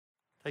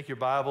Take your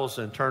Bibles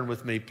and turn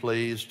with me,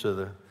 please, to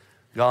the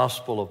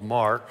Gospel of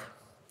Mark.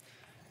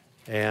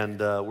 And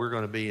we're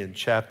going to be in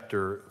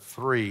chapter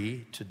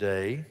 3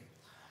 today.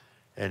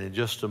 And in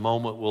just a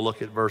moment, we'll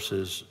look at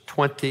verses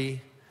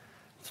 20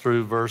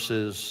 through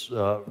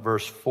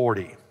verse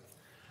 40.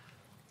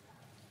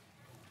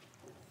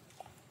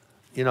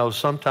 You know,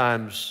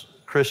 sometimes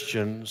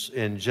Christians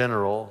in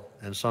general,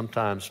 and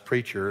sometimes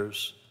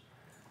preachers,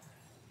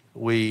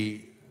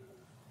 we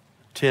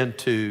tend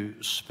to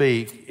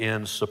speak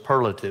in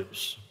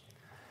superlatives.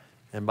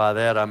 And by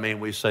that I mean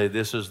we say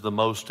this is the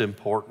most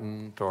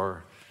important,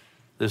 or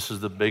this is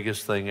the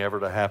biggest thing ever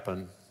to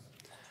happen.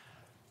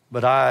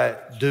 But I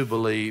do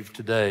believe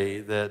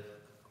today that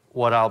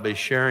what I'll be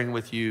sharing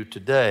with you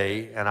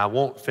today, and I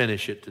won't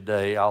finish it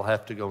today, I'll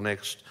have to go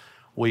next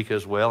week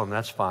as well, and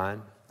that's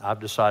fine. I've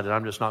decided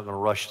I'm just not going to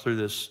rush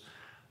through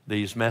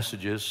these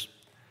messages.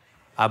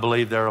 I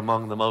believe they're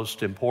among the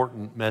most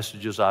important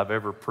messages I've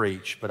ever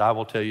preached, but I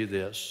will tell you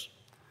this.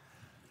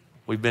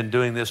 We've been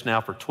doing this now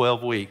for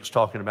 12 weeks,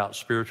 talking about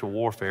spiritual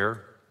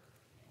warfare,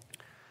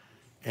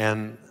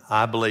 and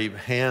I believe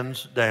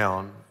hands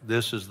down,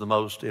 this is the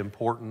most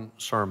important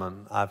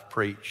sermon I've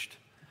preached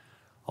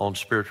on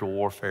spiritual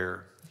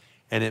warfare,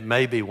 and it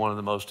may be one of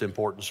the most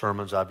important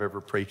sermons I've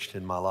ever preached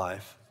in my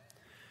life.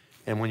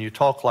 And when you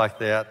talk like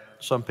that,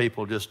 some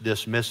people just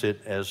dismiss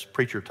it as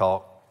preacher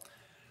talk.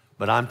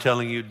 But I'm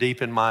telling you,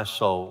 deep in my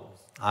soul,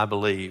 I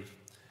believe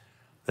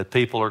that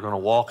people are going to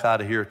walk out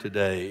of here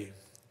today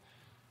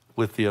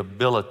with the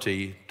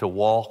ability to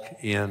walk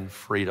in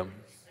freedom.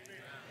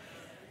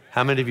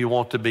 How many of you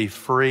want to be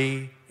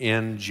free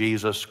in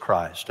Jesus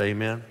Christ?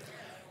 Amen.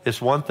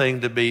 It's one thing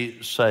to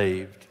be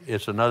saved.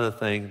 It's another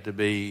thing to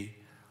be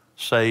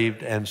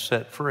saved and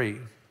set free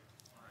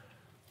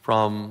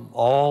from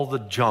all the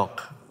junk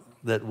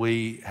that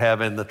we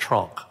have in the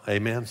trunk.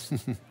 Amen.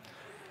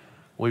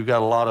 We've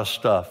got a lot of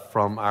stuff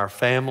from our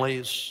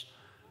families,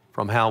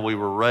 from how we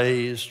were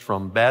raised,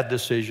 from bad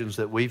decisions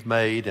that we've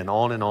made, and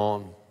on and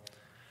on.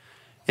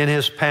 In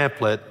his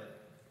pamphlet,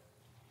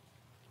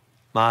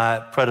 my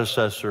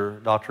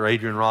predecessor, Dr.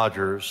 Adrian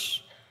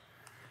Rogers,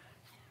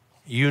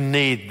 you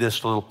need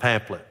this little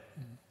pamphlet.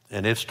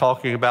 And it's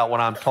talking about what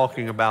I'm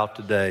talking about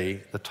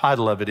today. The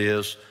title of it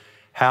is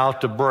How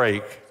to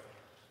Break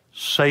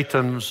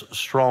Satan's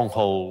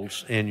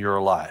Strongholds in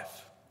Your Life.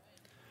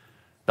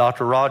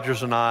 Dr.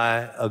 Rogers and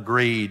I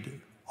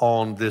agreed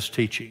on this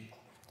teaching.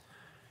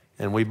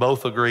 And we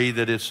both agree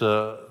that it's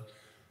a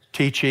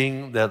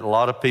teaching that a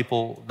lot of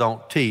people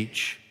don't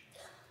teach.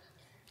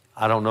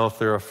 I don't know if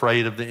they're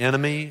afraid of the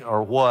enemy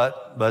or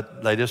what,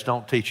 but they just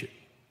don't teach it.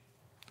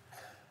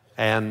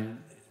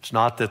 And it's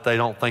not that they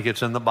don't think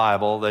it's in the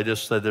Bible. They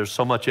just said there's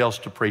so much else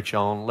to preach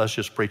on. Let's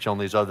just preach on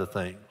these other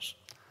things.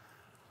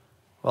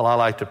 Well, I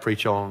like to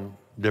preach on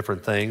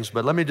different things,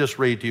 but let me just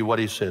read to you what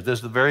he said. This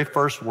is the very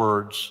first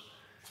words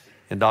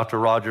in Dr.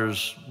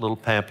 Rogers' little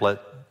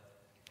pamphlet,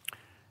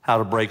 How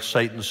to Break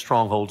Satan's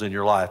Strongholds in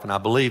Your Life. And I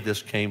believe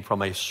this came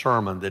from a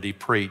sermon that he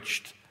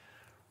preached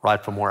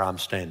right from where I'm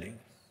standing.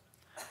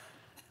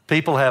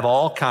 People have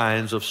all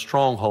kinds of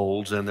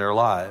strongholds in their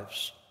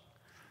lives.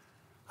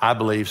 I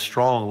believe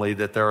strongly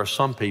that there are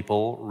some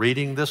people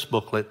reading this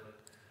booklet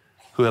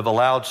who have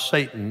allowed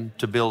Satan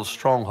to build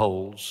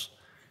strongholds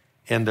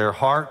in their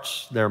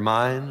hearts, their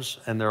minds,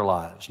 and their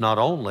lives. Not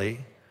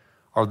only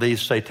are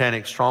these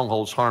satanic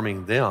strongholds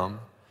harming them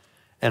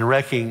and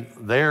wrecking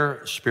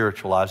their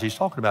spiritual lives, he's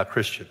talking about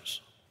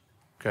Christians,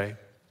 okay?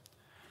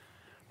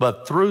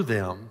 But through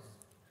them,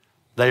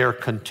 they are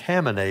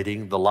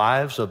contaminating the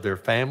lives of their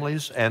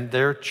families and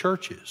their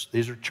churches.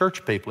 These are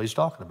church people he's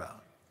talking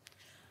about.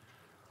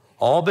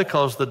 All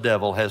because the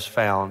devil has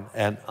found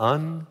an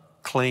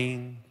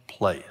unclean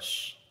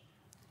place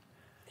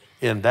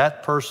in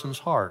that person's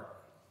heart,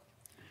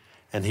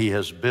 and he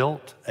has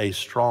built a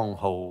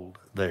stronghold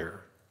there.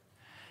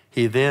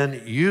 He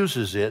then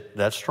uses it,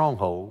 that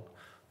stronghold,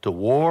 to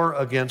war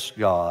against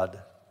God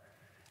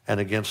and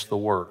against the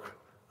work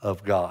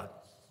of God.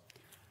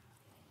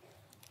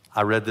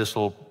 I read this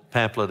little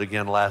pamphlet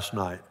again last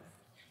night.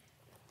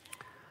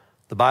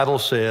 The Bible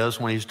says,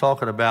 when he's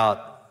talking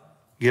about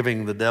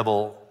giving the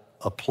devil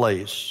a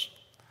place,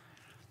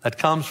 that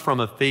comes from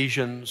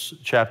Ephesians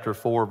chapter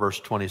 4, verse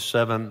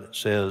 27. It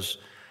says,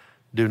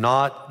 do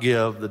not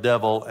give the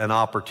devil an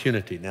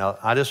opportunity. Now,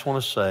 I just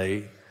want to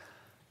say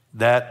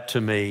that to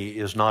me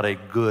is not a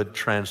good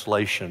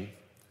translation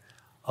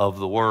of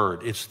the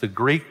word. It's the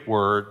Greek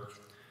word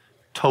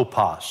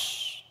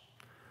topos.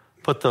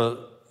 Put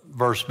the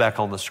verse back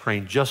on the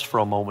screen just for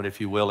a moment,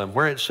 if you will. And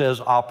where it says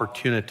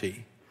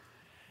opportunity,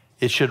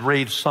 it should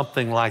read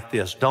something like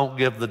this. Don't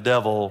give the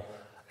devil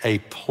a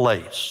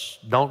place.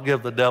 Don't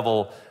give the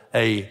devil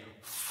a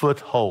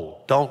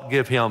foothold. Don't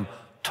give him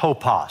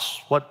topos.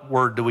 What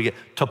word do we get?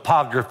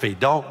 Topography.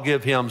 Don't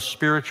give him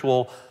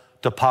spiritual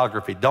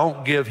topography.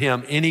 Don't give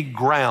him any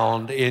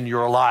ground in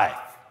your life.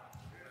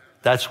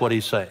 That's what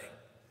he's saying.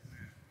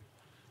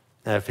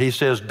 And if he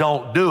says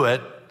don't do it,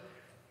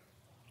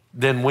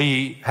 then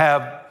we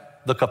have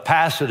the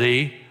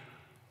capacity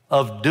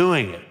of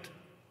doing it.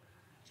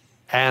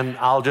 And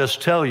I'll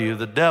just tell you,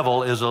 the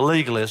devil is a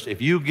legalist.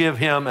 If you give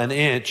him an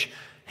inch,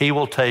 he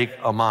will take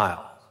a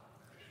mile.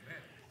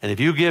 And if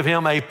you give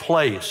him a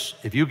place,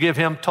 if you give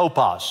him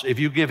topos, if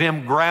you give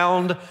him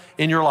ground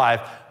in your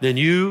life, then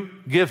you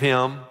give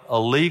him a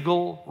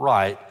legal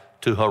right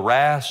to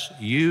harass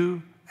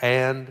you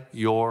and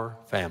your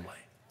family.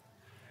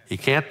 He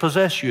can't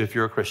possess you if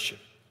you're a Christian,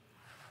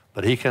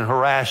 but he can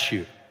harass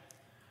you.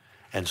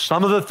 And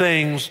some of the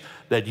things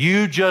that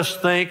you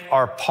just think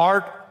are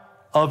part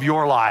of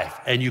your life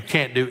and you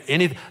can't do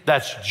anything,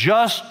 that's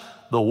just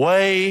the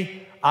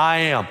way I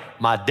am.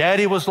 My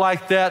daddy was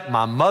like that.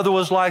 My mother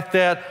was like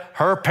that.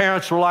 Her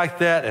parents were like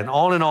that, and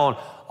on and on.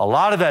 A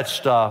lot of that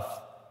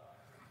stuff,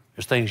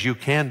 there's things you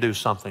can do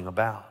something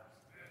about.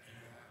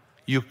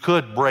 You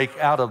could break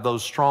out of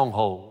those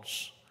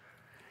strongholds.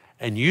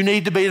 And you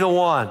need to be the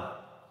one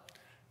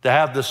to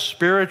have the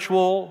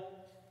spiritual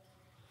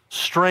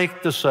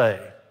strength to say,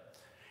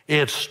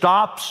 it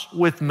stops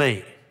with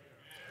me.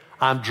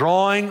 I'm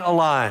drawing a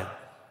line.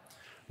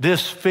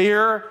 This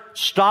fear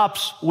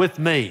stops with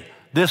me.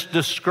 This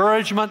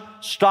discouragement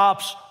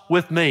stops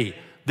with me.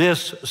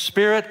 This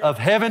spirit of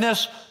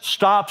heaviness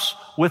stops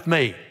with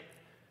me.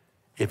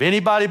 If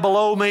anybody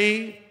below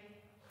me,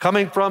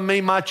 coming from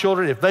me, my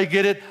children, if they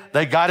get it,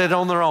 they got it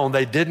on their own.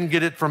 They didn't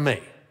get it from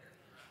me.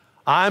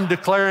 I'm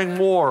declaring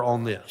war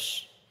on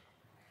this.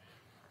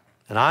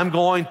 And I'm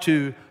going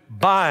to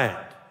bind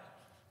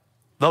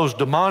those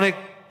demonic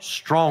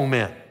strong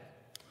men,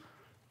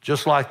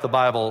 just like the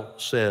Bible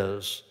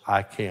says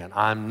I can.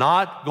 I'm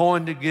not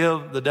going to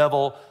give the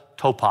devil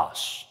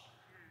topos,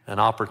 an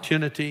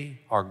opportunity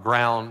or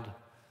ground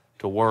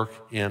to work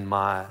in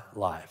my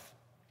life.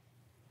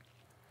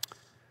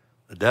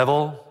 The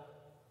devil,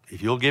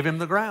 if you'll give him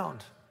the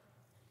ground,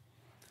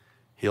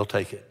 he'll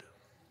take it.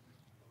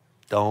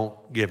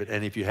 Don't give it.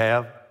 And if you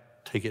have,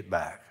 take it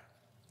back.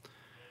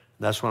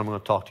 That's what I'm going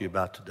to talk to you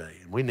about today.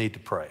 And we need to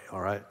pray, all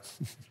right?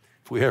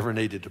 If we ever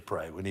needed to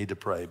pray, we need to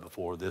pray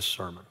before this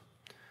sermon.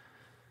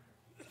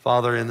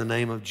 Father, in the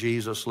name of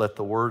Jesus, let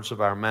the words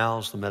of our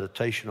mouths, the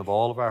meditation of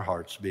all of our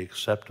hearts be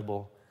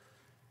acceptable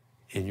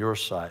in your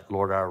sight,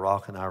 Lord, our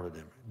rock and our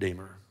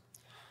redeemer.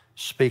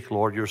 Speak,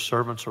 Lord, your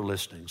servants are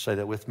listening. Say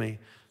that with me.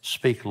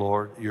 Speak,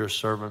 Lord, your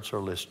servants are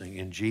listening.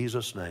 In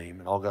Jesus' name,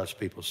 and all God's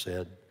people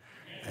said,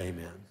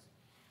 amen.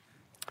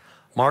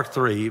 Mark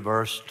 3,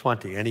 verse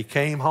 20. And he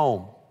came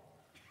home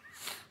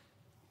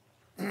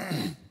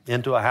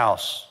into a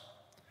house,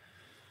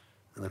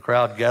 and the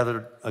crowd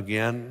gathered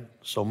again,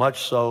 so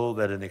much so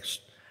that an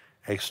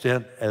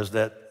extent as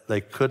that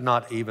they could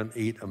not even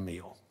eat a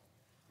meal.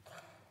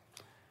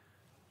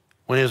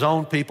 When his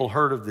own people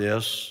heard of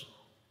this,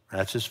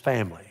 that's his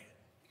family,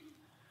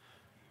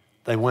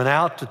 they went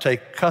out to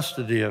take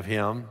custody of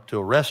him, to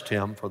arrest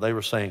him, for they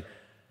were saying,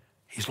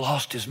 he's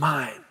lost his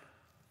mind.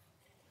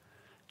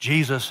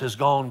 Jesus has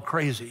gone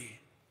crazy.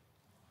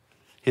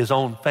 His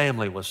own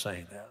family was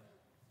saying that.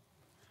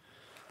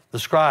 The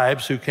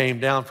scribes who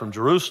came down from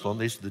Jerusalem,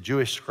 these are the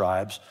Jewish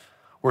scribes,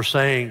 were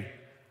saying,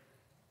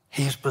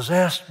 he's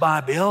possessed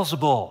by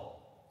Beelzebul.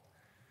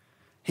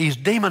 He's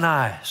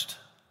demonized.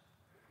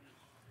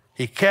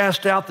 He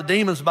cast out the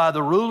demons by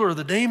the ruler of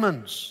the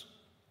demons.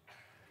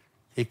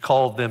 He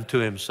called them to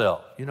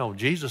himself. You know,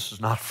 Jesus is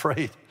not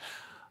afraid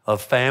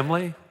of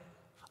family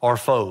or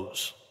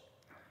foes.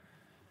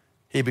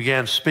 He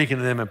began speaking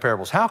to them in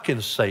parables. How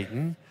can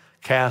Satan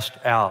cast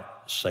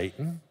out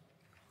Satan?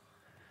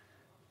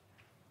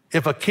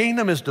 If a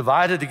kingdom is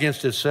divided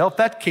against itself,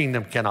 that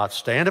kingdom cannot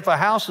stand. If a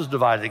house is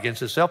divided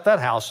against itself, that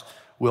house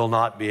will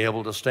not be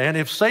able to stand.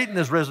 If Satan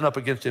has risen up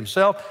against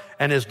himself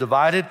and is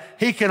divided,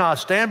 he cannot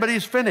stand, but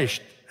he's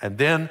finished. And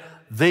then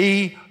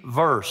the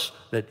verse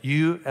that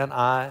you and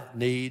I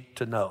need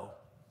to know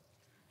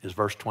is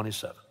verse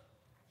 27.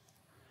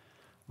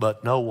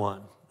 But no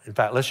one, in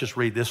fact, let's just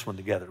read this one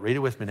together. Read it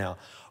with me now.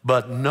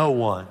 But no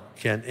one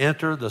can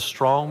enter the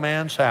strong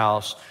man's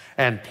house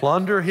and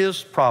plunder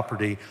his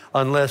property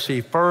unless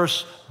he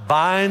first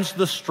binds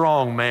the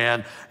strong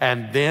man,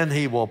 and then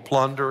he will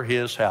plunder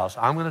his house.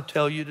 I'm going to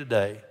tell you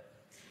today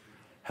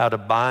how to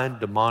bind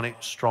demonic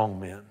strong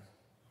men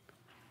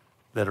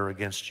that are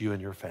against you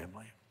and your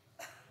family.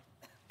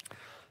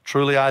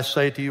 Truly I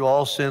say to you,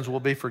 all sins will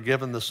be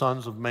forgiven the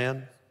sons of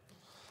men,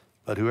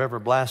 but whoever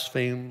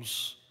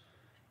blasphemes,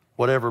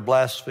 whatever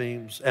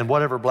blasphemes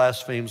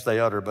they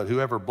utter, but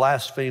whoever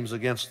blasphemes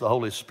against the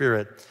Holy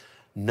Spirit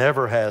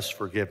never has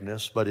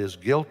forgiveness, but is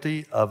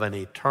guilty of an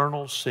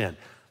eternal sin.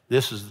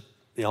 This is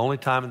the only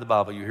time in the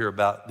Bible you hear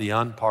about the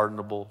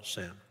unpardonable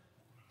sin.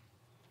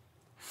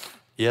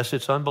 Yes,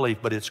 it's unbelief,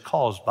 but it's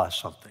caused by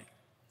something.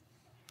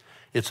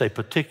 It's a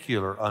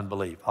particular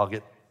unbelief. I'll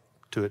get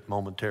to it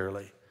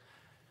momentarily.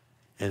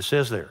 And it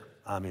says there,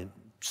 it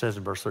says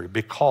in verse 30,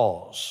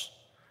 because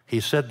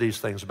he said these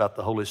things about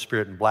the Holy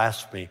Spirit and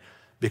blasphemy,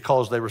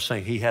 because they were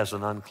saying he has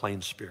an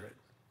unclean spirit.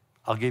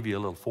 I'll give you a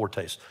little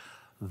foretaste.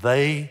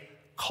 They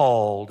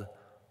called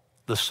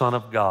the Son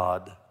of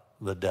God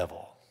the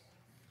devil.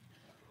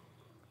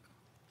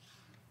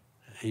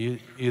 You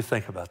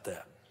think about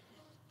that.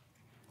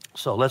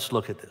 So let's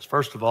look at this.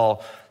 First of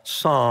all,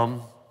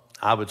 some,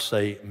 I would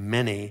say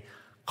many,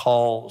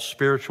 call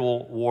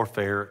spiritual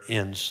warfare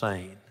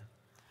insane.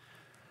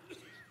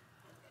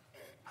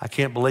 I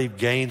can't believe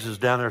Gaines is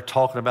down there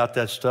talking about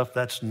that stuff.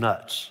 That's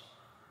nuts.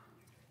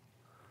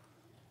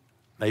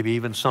 Maybe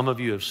even some of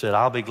you have said,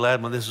 I'll be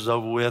glad when this is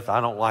over with.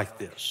 I don't like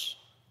this.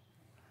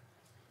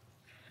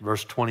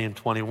 Verse 20 and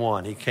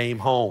 21, he came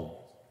home.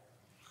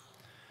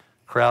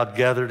 Crowd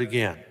gathered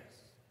again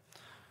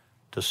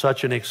to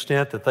such an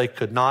extent that they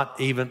could not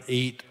even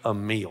eat a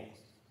meal.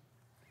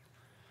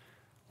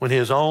 When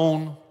his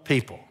own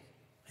people,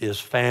 his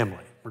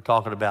family, we're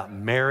talking about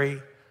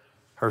Mary,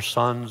 her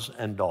sons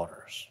and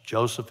daughters.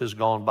 Joseph is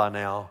gone by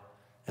now,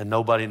 and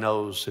nobody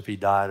knows if he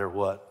died or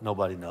what.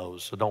 Nobody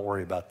knows, so don't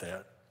worry about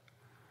that.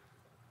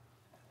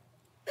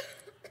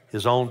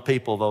 His own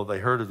people, though they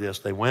heard of this,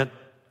 they went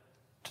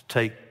to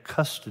take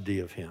custody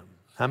of him.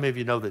 How many of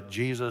you know that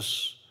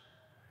Jesus,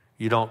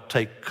 you don't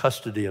take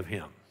custody of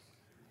him?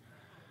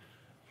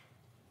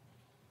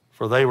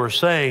 For they were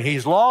saying,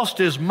 he's lost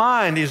his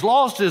mind, he's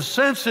lost his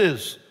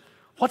senses.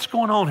 What's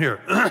going on here?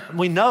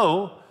 We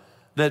know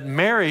that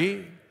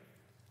Mary,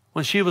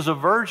 when she was a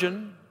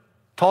virgin,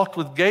 talked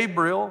with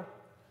Gabriel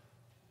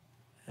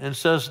and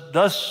says,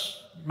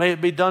 thus may it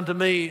be done to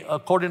me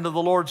according to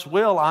the Lord's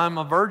will. I'm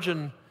a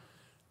virgin,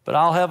 but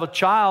I'll have a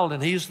child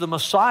and he's the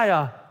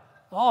Messiah.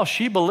 Oh,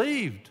 she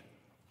believed.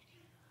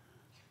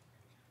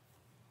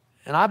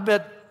 And I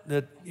bet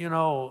that,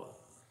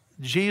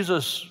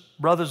 Jesus,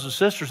 brothers and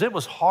sisters, it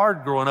was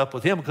hard growing up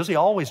with him because he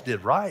always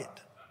did right.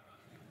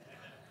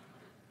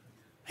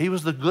 He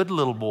was the good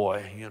little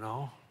boy,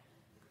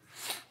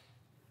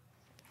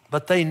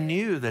 But they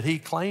knew that he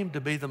claimed to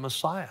be the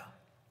Messiah.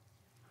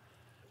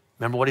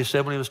 Remember what he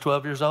said when he was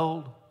 12 years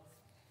old?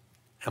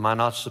 Am I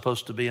not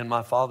supposed to be in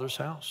my Father's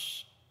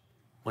house?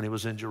 When he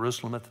was in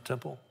Jerusalem at the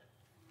temple,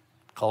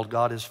 called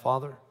God his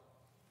Father.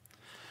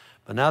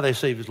 But now they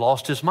say he's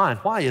lost his mind.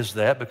 Why is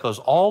that? Because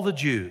all the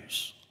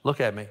Jews,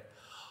 look at me,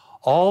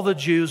 all the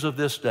Jews of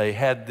this day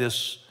had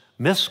this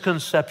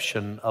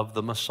misconception of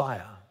the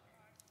Messiah.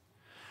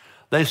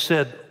 They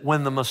said,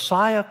 when the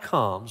Messiah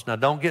comes, now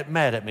don't get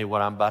mad at me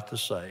what I'm about to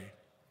say,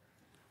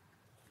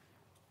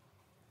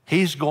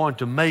 he's going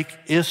to make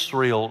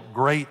Israel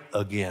great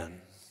again.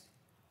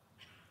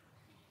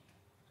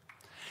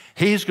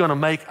 He's going to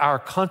make our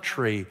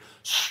country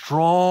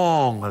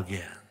strong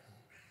again.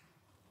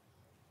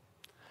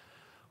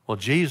 Well,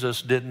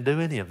 Jesus didn't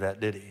do any of that,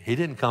 did he? He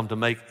didn't come to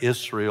make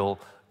Israel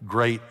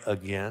great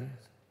again.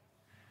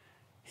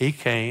 He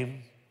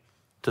came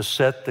to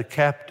set the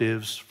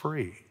captives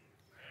free.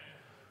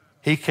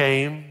 He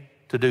came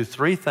to do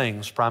three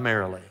things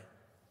primarily.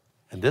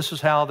 And this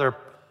is how they're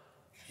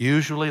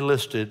usually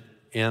listed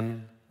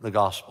in the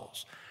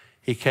Gospels.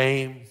 He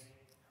came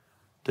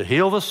to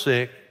heal the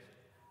sick,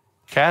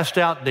 cast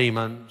out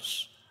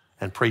demons,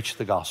 and preach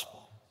the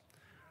gospel.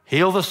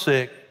 Heal the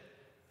sick,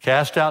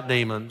 cast out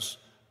demons,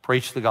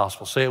 preach the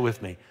gospel. Say it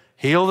with me.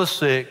 Heal the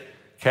sick,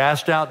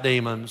 cast out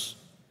demons,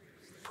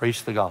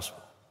 preach the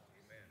gospel.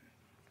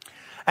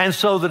 And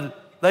so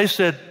they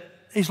said,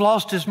 he's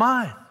lost his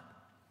mind.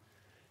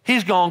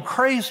 He's gone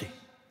crazy.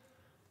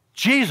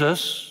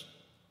 Jesus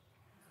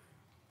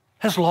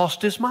has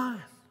lost his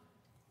mind.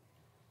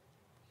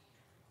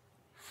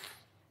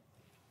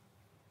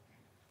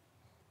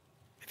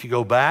 If you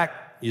go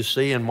back, you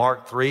see in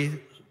Mark 3,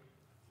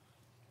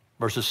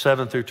 verses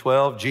 7 through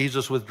 12,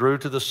 Jesus withdrew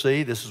to the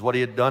sea. This is what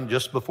he had done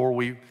just before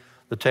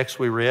the text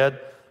we read.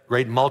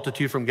 Great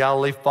multitude from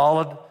Galilee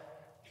followed.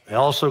 They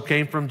also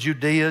came from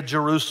Judea,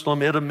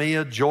 Jerusalem,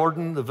 Idumea,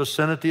 Jordan, the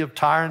vicinity of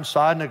Tyre and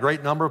Sidon. A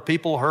great number of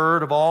people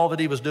heard of all that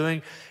he was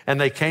doing, and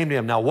they came to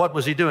him. Now, what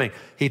was he doing?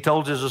 He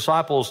told his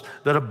disciples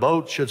that a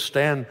boat should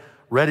stand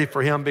ready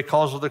for him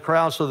because of the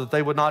crowd so that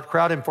they would not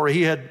crowd him, for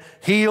he had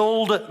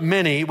healed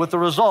many, with the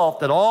result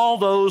that all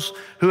those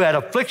who had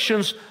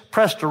afflictions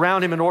pressed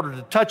around him in order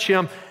to touch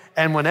him.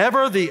 And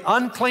whenever the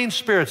unclean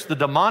spirits, the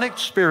demonic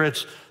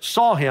spirits,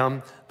 saw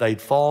him,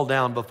 they'd fall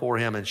down before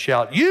him and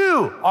shout,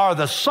 "You are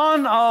the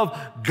Son of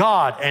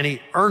God." And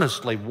he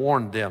earnestly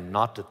warned them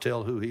not to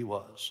tell who he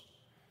was.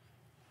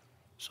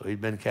 So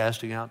he'd been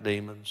casting out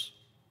demons,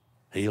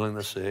 healing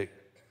the sick,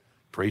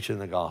 preaching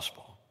the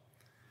gospel.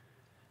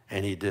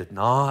 And he did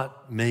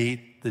not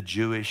meet the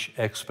Jewish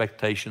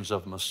expectations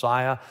of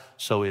Messiah,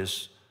 so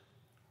his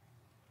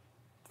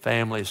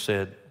family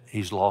said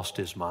he's lost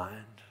his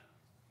mind.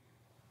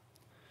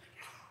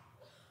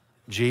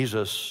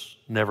 Jesus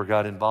never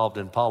got involved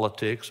in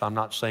politics. I'm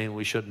not saying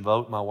we shouldn't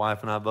vote. My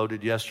wife and I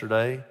voted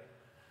yesterday.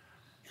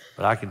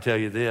 But I can tell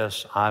you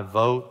this, I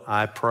vote,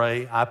 I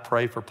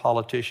pray for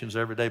politicians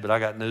every day, but I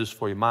got news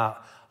for you. My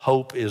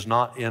hope is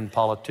not in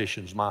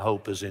politicians. My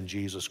hope is in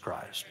Jesus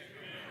Christ.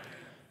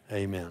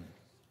 Amen.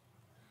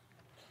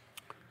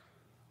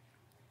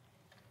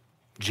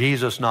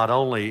 Jesus not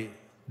only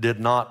did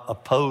not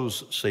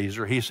oppose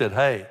Caesar, he said,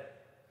 hey,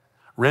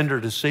 render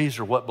to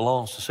Caesar what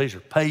belongs to Caesar.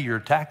 Pay your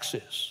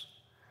taxes.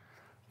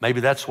 Maybe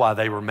that's why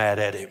they were mad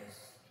at him.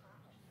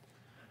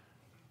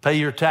 Pay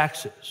your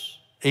taxes,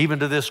 even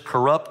to this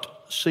corrupt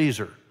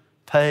Caesar.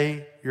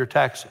 pay your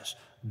taxes,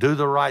 do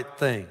the right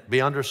thing, be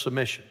under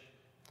submission.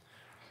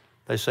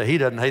 They say he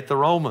doesn't hate the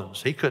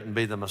Romans. He couldn't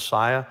be the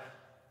Messiah.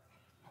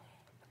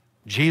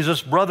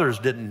 Jesus' brothers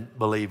didn't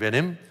believe in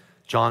him.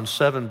 John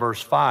 7,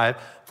 verse 5,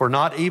 for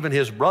not even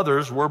his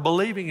brothers were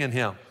believing in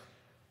him.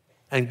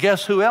 And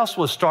guess who else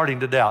was starting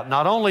to doubt?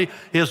 Not only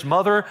his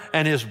mother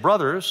and his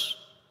brothers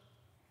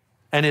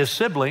and his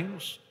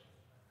siblings,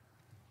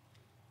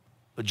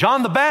 but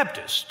John the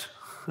Baptist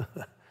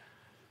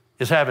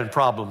is having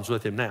problems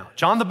with him now.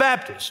 John the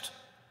Baptist,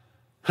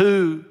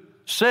 who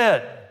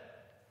said,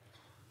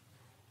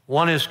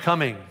 one is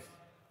coming,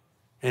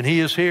 and he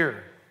is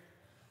here.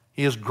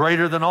 He is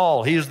greater than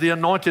all. He is the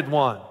anointed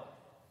one.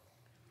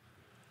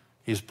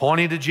 He's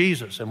pointing to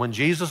Jesus. And when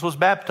Jesus was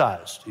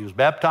baptized, he was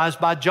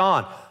baptized by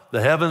John.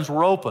 The heavens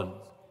were open.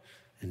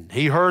 And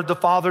he heard the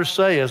Father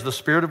say, as the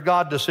Spirit of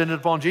God descended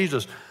upon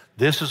Jesus,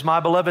 this is my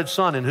beloved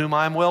Son in whom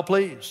I am well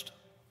pleased.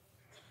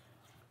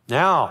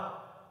 Now,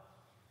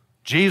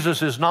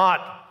 Jesus is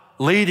not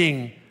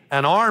leading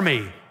an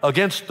army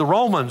against the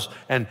Romans,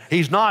 and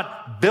he's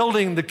not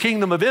building the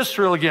kingdom of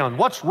Israel again.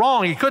 What's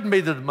wrong? He couldn't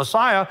be the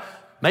Messiah.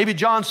 Maybe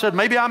John said,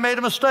 maybe I made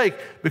a mistake,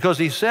 because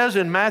he says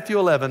in Matthew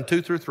 11,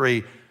 2 through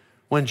 3,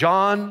 when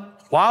John,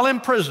 while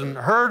in prison,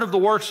 heard of the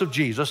works of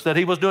Jesus, that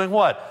he was doing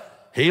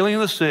what? Healing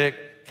the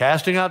sick,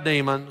 casting out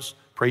demons,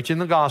 preaching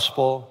the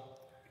gospel.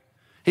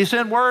 He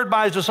sent word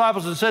by his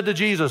disciples and said to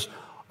Jesus,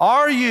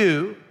 are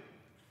you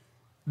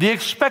the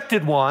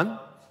expected one,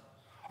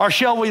 or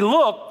shall we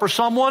look for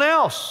someone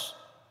else?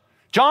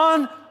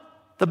 John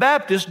the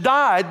Baptist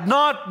died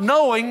not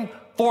knowing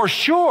for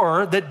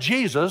sure that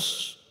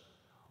Jesus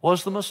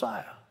was the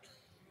Messiah.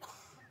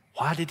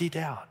 Why did he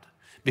doubt?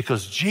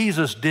 Because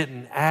Jesus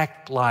didn't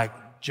act like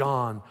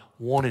John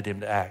wanted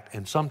him to act.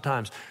 And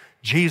sometimes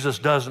Jesus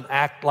doesn't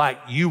act like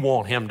you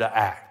want him to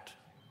act,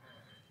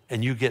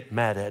 and you get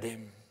mad at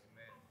him.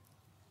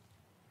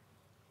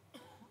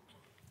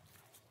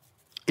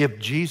 If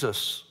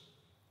Jesus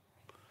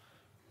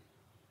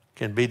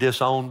can be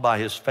disowned by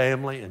his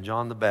family and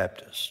John the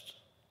Baptist,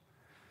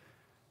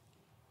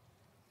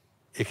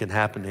 it can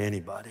happen to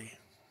anybody.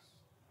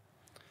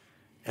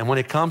 And when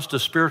it comes to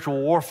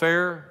spiritual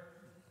warfare,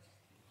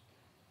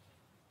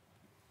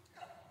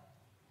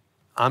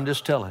 I'm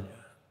just telling you,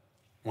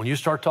 when you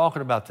start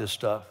talking about this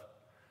stuff,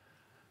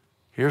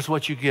 here's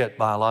what you get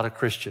by a lot of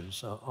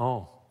Christians.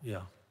 They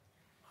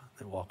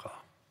walk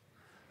off.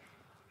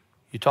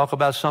 You talk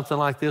about something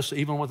like this,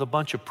 even with a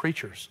bunch of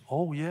preachers.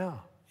 Oh, yeah.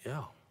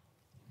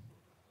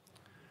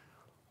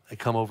 They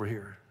come over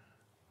here.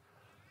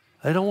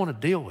 They don't want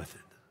to deal with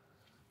it.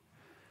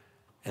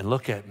 And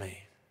look at me.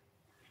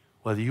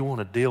 Whether you want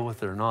to deal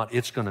with it or not,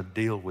 it's going to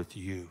deal with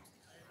you.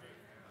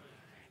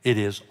 It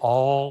is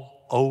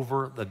all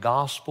over the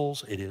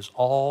Gospels. It is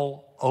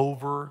all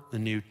over the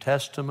New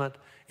Testament.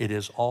 It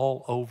is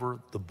all over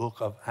the book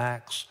of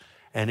Acts.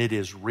 And it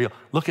is real.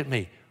 Look at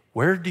me.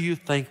 Where do you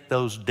think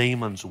those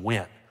demons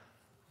went?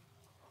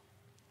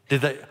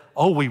 Did they,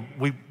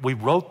 we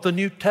wrote the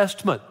New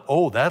Testament.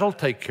 Oh, that'll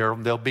take care of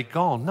them. They'll be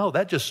gone. No,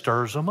 that just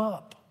stirs them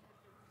up.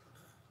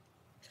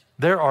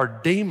 There are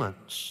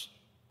demons,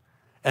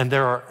 and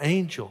there are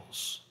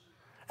angels,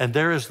 and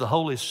there is the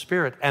Holy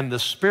Spirit, and the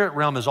spirit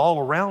realm is all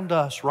around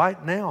us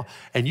right now,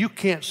 and you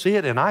can't see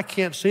it, and I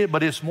can't see it,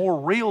 but it's more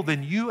real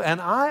than you and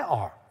I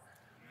are.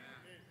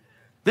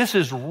 This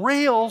is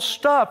real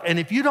stuff, and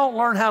if you don't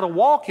learn how to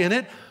walk in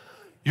it,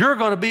 you're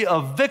going to be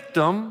a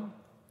victim,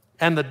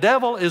 and the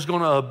devil is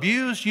going to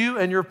abuse you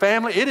and your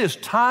family. It is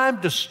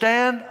time to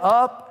stand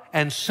up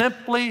and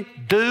simply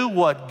do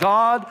what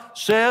God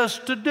says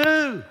to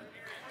do.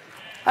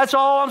 That's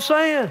all I'm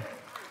saying.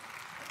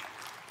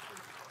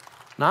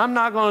 Now, I'm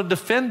not going to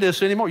defend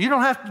this anymore. You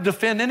don't have to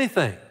defend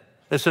anything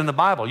that's in the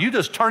Bible. You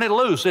just turn it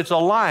loose. It's a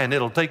lion.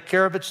 It'll take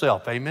care of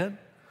itself. Amen?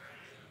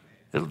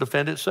 It'll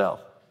defend itself.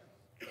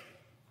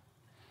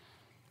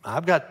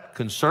 I've got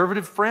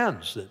conservative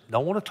friends that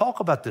don't want to talk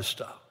about this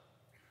stuff.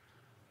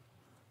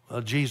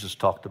 Well, Jesus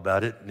talked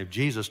about it, and if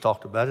Jesus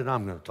talked about it,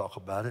 I'm going to talk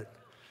about it.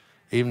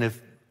 Even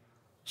if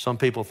some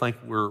people think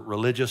we're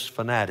religious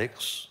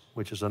fanatics,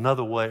 which is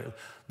another way.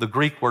 The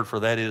Greek word for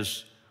that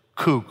is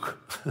kook.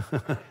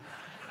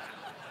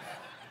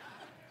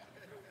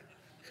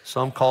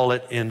 Some call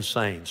it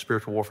insane,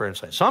 spiritual warfare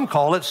insane. Some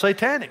call it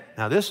satanic.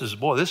 Now this is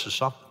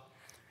something.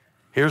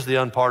 Here's the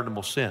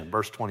unpardonable sin,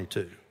 verse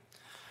 22.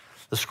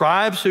 The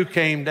scribes who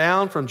came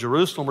down from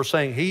Jerusalem were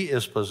saying, he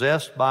is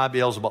possessed by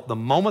Beelzebub. The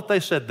moment they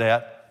said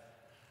that,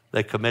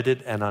 they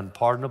committed an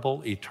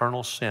unpardonable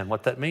eternal sin.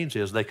 What that means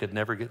is they could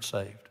never get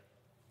saved.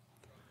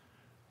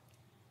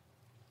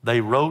 They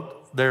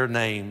wrote their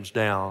names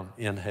down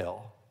in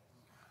hell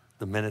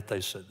the minute they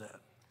said that.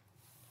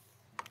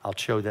 I'll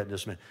show you that in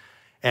just a minute.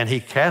 And he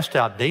cast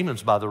out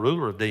demons by the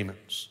ruler of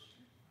demons.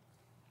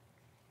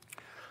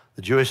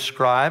 The Jewish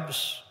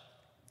scribes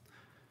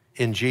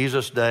in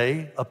Jesus'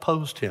 day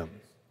opposed him.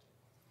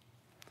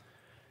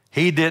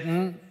 He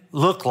didn't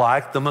look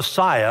like the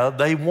Messiah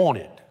they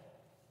wanted.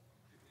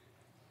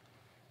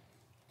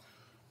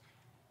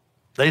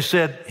 They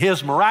said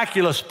his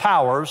miraculous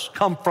powers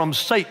come from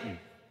Satan,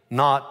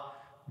 not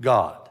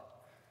God.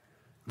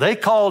 They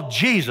called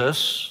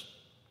Jesus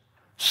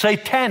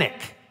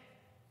satanic.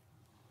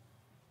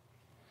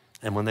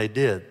 And when they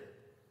did,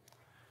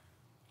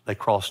 they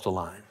crossed a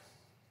line.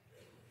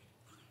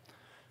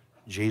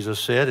 Jesus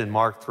said in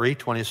Mark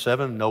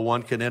 3:27, no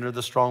one can enter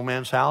the strong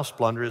man's house,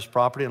 plunder his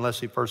property, unless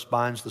he first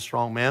binds the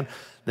strong man,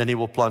 then he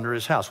will plunder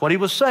his house. What he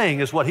was saying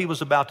is what he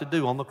was about to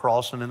do on the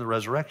cross and in the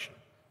resurrection.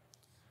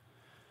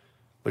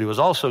 But he was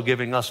also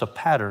giving us a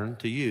pattern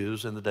to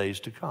use in the days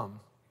to come.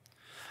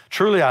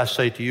 Truly I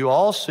say to you,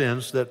 all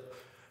sins that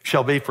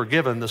shall be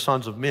forgiven the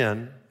sons of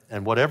men,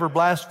 and whatever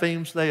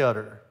blasphemies they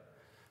utter,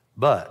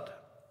 but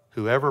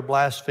whoever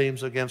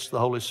blasphemes against the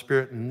Holy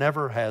Spirit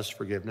never has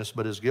forgiveness,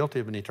 but is guilty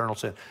of an eternal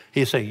sin.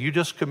 He's saying, you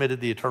just committed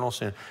the eternal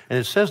sin. And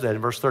it says that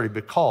in verse 30,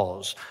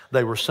 because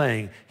they were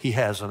saying he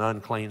has an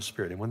unclean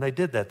spirit. And when they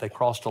did that, they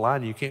crossed a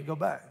line and you can't go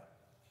back.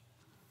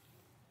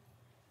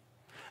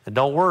 And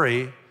don't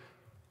worry,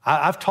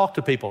 I've talked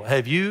to people.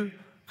 Have you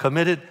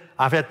committed?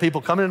 I've had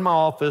people come in my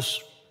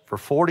office for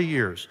 40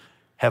 years.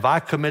 Have I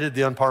committed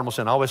the unpardonable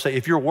sin? I always say,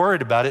 if you're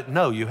worried about it,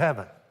 no, you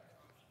haven't.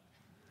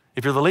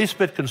 If you're the least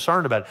bit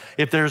concerned about it,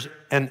 if there's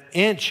an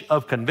inch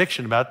of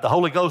conviction about it, the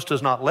Holy Ghost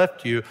has not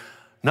left you,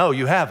 no,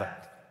 you haven't.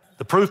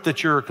 The proof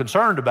that you're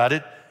concerned about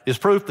it is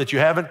proof that you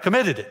haven't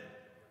committed it.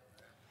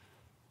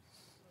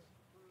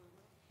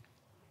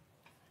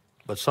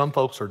 But some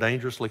folks are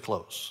dangerously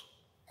close.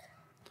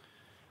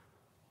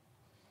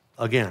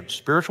 Again,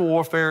 spiritual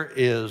warfare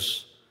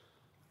is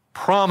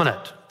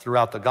prominent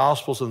throughout the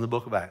Gospels and the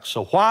book of Acts.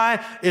 So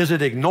why is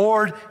it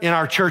ignored in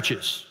our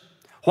churches?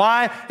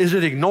 Why is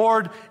it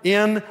ignored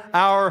in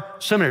our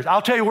seminaries?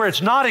 I'll tell you where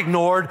it's not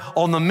ignored: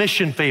 on the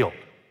mission field.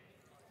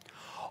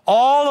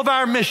 All of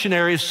our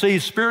missionaries see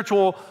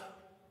spiritual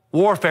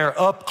warfare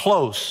up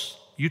close.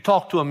 You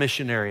talk to a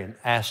missionary and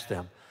ask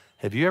them,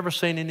 have you ever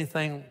seen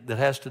anything that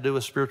has to do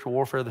with spiritual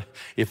warfare?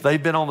 If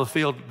they've been on the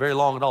field very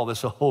long at all, they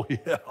say, oh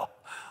yeah,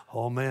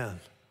 oh man,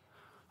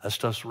 that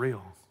stuff's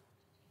real.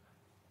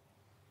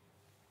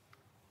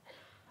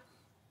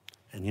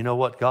 And you know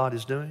what God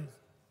is doing?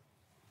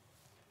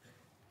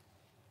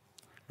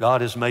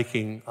 God is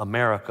making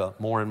America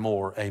more and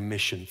more a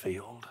mission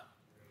field.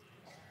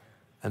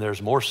 And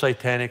there's more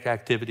satanic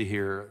activity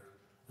here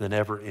than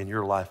ever in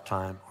your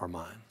lifetime or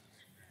mine.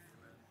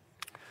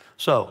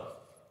 So,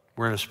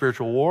 we're in a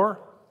spiritual war.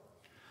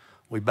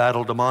 We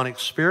battle demonic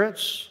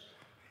spirits.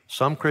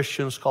 Some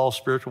Christians call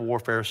spiritual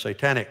warfare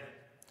satanic.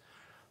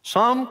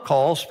 Some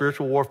call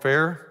spiritual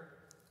warfare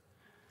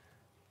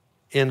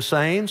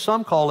insane.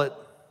 Some call it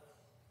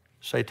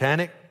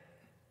satanic.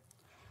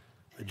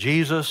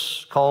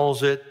 Jesus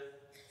calls it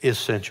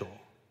essential.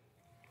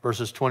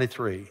 Verses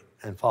 23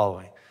 and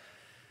following.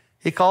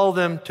 He called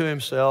them to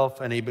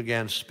himself, and he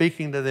began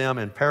speaking to them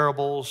in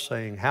parables,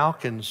 saying, how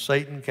can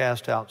Satan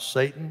cast out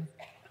Satan?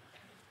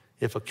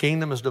 If a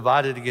kingdom is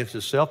divided against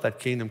itself, that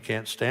kingdom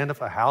can't stand.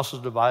 If a house is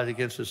divided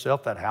against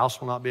itself, that house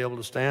will not be able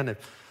to stand. If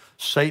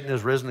Satan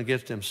has risen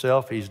against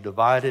himself, he's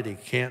divided, he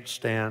can't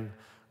stand,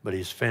 but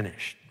he's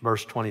finished.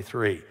 Verse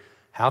 23,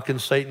 how can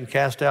Satan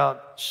cast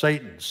out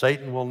Satan?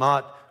 Satan will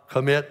not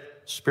commit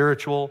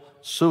spiritual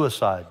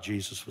suicide,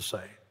 Jesus was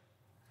saying.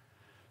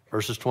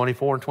 Verses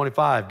 24 and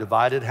 25,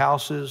 divided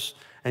houses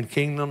and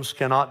kingdoms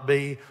cannot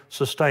be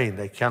sustained.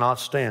 They cannot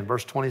stand.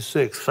 Verse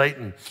 26,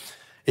 Satan,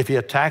 if he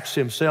attacks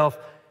himself,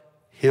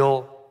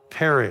 he'll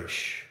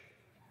perish.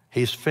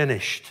 He's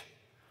finished.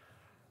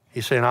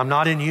 He's saying, I'm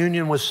not in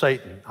union with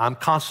Satan. I'm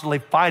constantly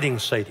fighting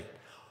Satan.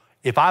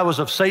 If I was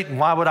of Satan,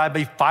 why would I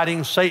be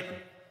fighting Satan?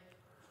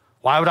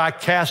 Why would I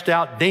cast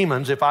out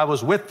demons if I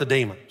was with the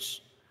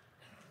demons?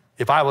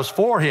 If I was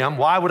for him,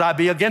 why would I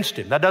be against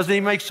him? That doesn't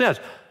even make sense.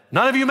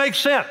 None of you make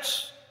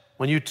sense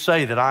when you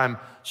say that I'm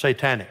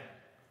satanic.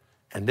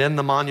 And then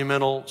the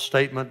monumental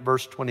statement,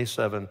 verse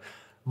 27,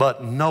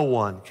 but no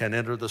one can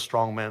enter the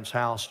strong man's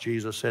house,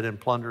 Jesus said, and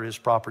plunder his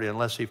property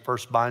unless he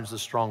first binds the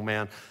strong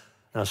man.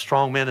 And a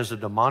strong man is a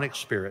demonic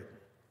spirit,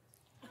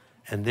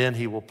 and then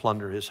he will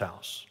plunder his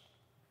house.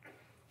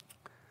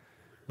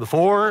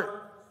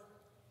 Before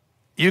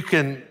you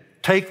can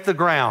take the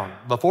ground,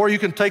 before you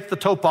can take the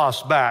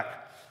topos back,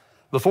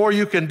 before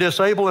you can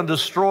disable and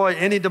destroy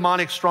any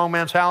demonic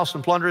strongman's house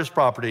and plunder his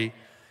property,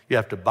 you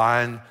have to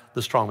bind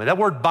the strongman. That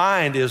word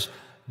bind is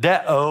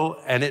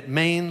deo, and it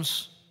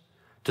means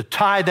to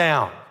tie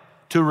down,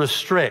 to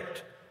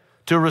restrict,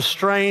 to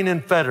restrain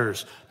in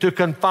fetters, to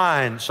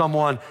confine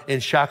someone in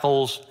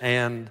shackles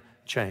and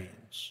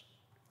chains.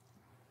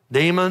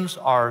 Demons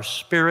are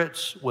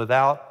spirits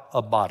without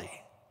a body.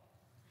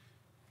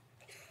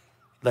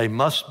 They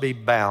must be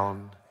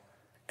bound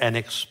and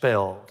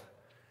expelled.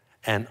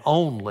 And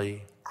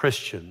only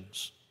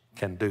Christians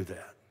can do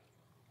that.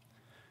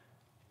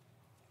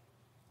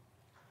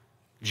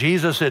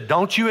 Jesus said,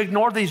 don't you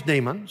ignore these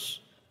demons.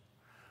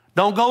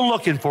 Don't go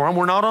looking for them.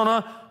 We're not on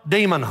a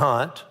demon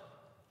hunt.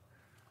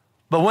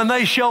 But when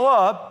they show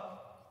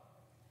up,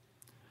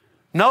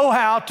 know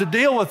how to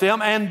deal with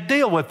them and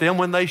deal with them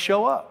when they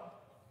show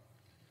up.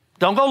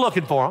 Don't go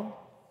looking for them.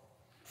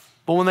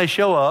 But when they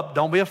show up,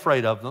 don't be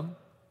afraid of them.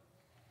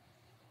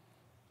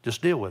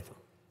 Just deal with them.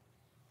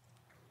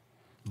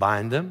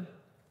 Bind them.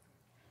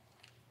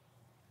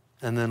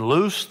 And then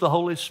loose the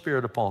Holy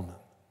Spirit upon them.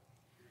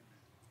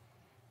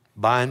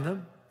 Bind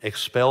them,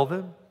 expel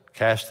them,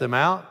 cast them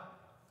out,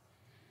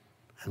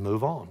 and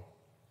move on.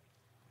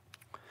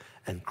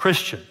 And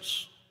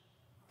Christians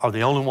are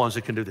the only ones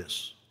that can do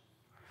this.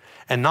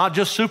 And not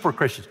just super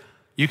Christians.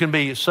 You can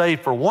be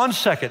saved for 1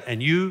 second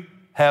and you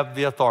have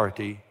the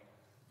authority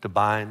to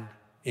bind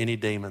any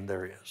demon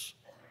there is.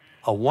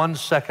 A 1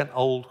 second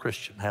old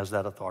Christian has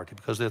that authority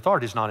because the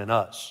authority is not in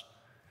us.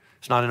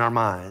 It's not in our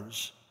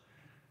minds.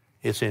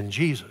 It's in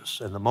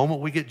Jesus. And the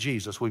moment we get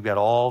Jesus, we've got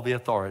all the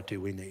authority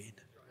we need.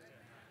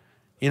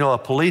 You know, a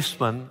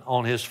policeman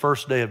on his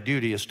first day of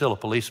duty is still a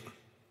policeman.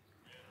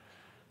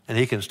 And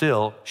he can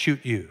still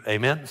shoot you.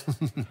 Amen?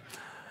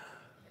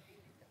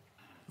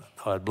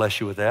 God bless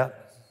you with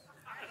that.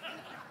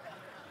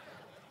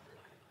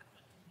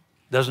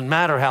 Doesn't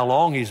matter how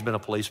long he's been a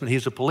policeman,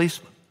 he's a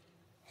policeman.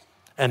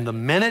 And the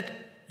minute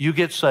you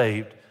get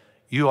saved,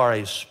 you are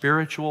a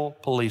spiritual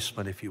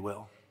policeman, if you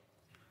will.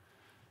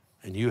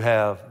 And you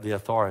have the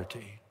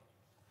authority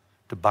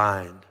to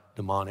bind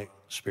demonic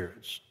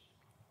spirits.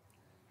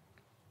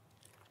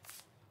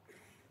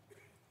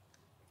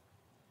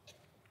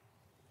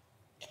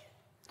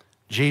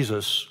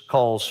 Jesus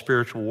calls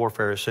spiritual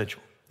warfare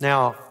essential.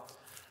 Now,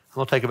 I'm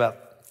going to take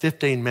about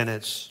 15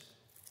 minutes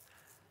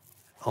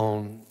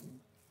on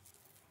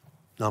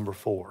number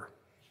 4.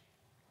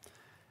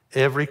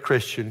 Every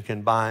Christian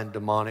can bind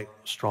demonic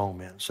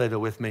strongmen. Say that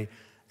with me.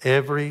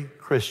 Every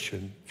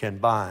Christian can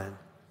bind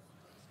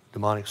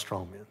demonic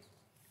strongmen.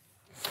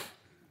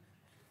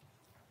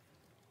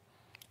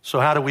 So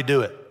how do we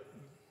do it?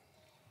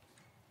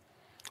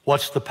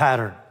 What's the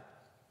pattern?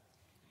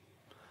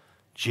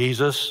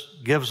 Jesus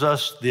gives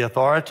us the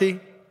authority.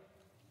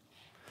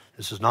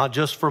 This is not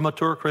just for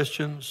mature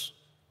Christians.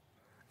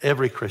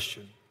 Every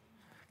Christian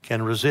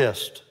can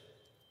resist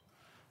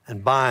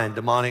and bind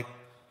demonic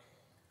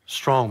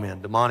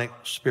strongmen, demonic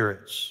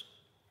spirits.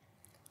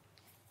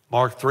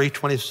 Mark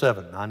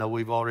 3:27. I know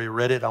we've already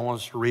read it. I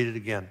want us to read it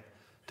again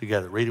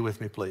together. Read it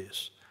with me,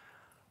 please.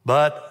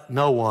 But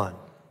no one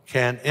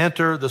can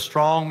enter the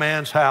strong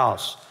man's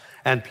house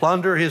and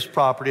plunder his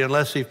property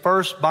unless he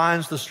first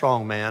binds the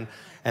strong man,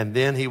 and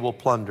then he will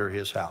plunder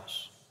his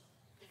house.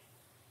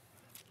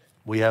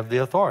 We have the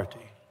authority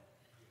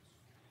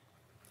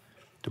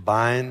to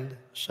bind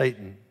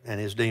Satan and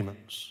his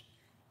demons.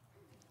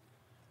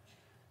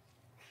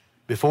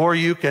 Before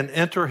you can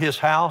enter his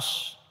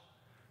house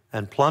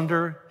and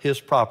plunder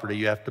his property,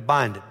 you have to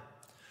bind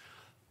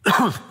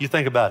him. You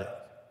think about it.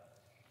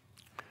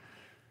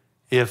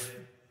 If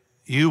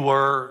you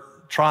were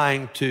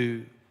trying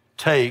to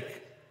take,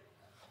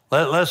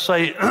 let's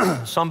say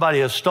somebody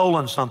has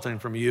stolen something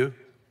from you,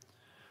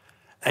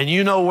 and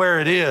you know where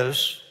it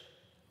is,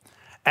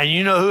 and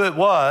you know who it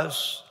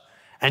was,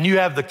 and you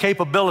have the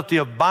capability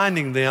of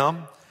binding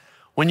them,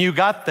 when you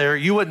got there,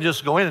 you wouldn't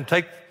just go in and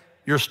take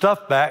your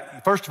stuff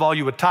back. First of all,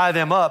 you would tie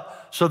them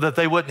up so that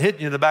they wouldn't hit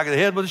you in the back of the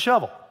head with a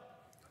shovel.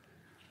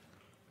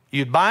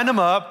 You'd bind them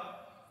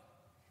up,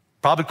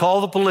 probably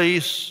call the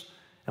police,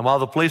 and while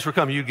the police were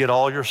coming, you'd get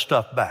all your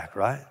stuff back,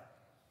 right?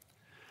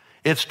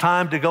 It's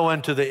time to go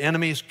into the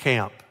enemy's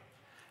camp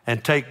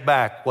and take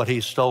back what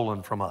he's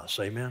stolen from us.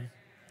 Amen?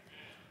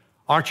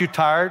 Aren't you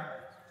tired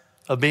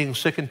of being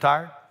sick and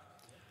tired?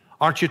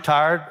 Aren't you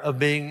tired of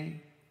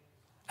being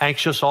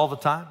anxious all the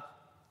time?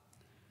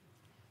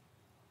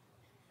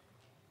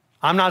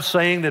 I'm not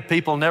saying that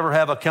people never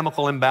have a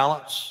chemical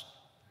imbalance,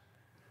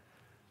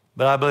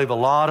 but I believe a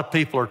lot of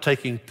people are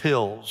taking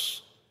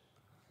pills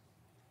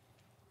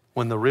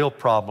when the real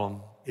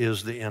problem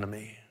is the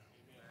enemy.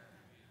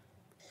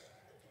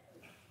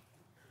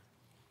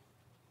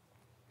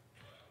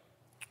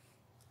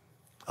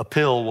 A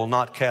pill will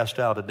not cast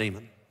out a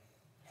demon.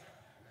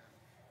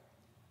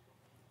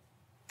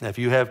 Now, if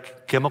you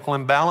have chemical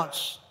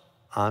imbalance,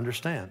 I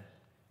understand.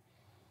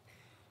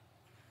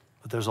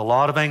 But there's a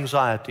lot of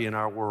anxiety in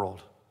our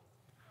world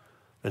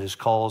that is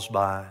caused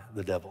by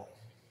the devil.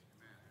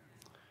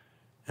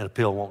 And a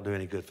pill won't do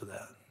any good for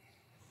that.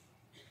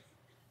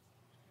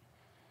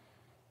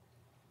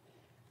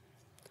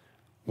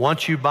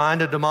 Once you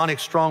bind a demonic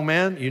strong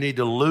man, you need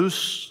to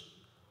loose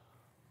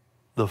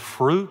the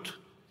fruit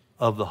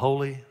of the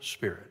Holy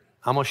Spirit.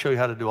 I'm going to show you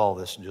how to do all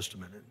this in just a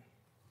minute.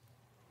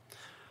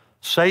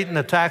 Satan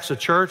attacks a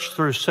church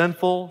through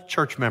sinful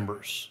church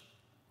members.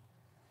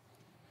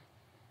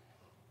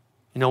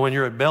 You know, when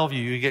you're at Bellevue,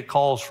 you get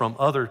calls from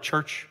other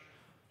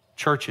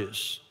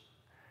churches,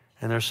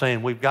 and they're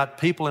saying, we've got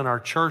people in our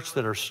church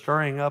that are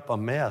stirring up a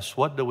mess.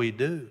 What do we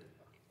do?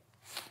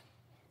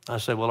 I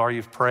said, well, are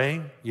you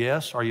praying?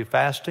 Yes. Are you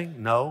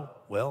fasting? No.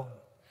 Well,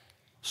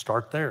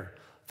 start there.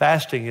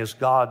 Fasting is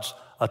God's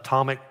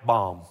atomic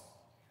bomb.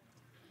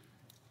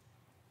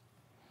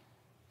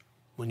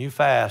 When you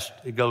fast,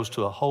 it goes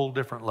to a whole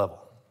different level.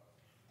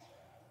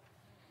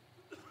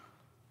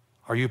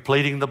 Are you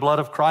pleading the blood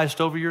of Christ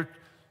over your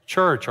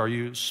church? Are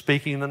you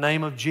speaking the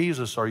name of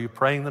Jesus? Are you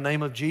praying the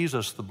name of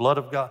Jesus, the blood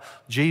of God,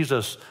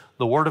 Jesus,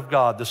 the Word of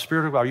God, the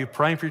Spirit of God? Are you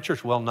praying for your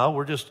church? Well, no,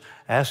 we're just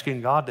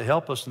asking God to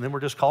help us, and then we're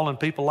just calling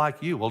people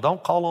like you. Well,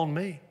 don't call on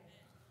me,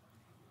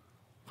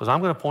 because I'm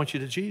going to point you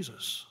to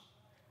Jesus.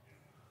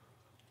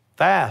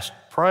 Fast,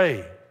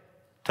 pray,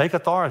 take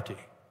authority.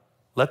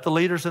 Let the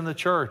leaders in the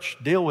church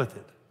deal with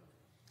it.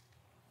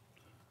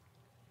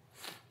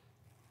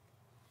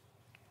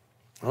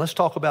 Now let's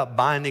talk about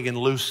binding and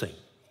loosing,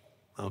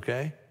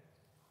 okay?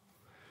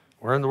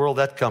 Where in the world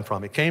did that come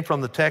from? It came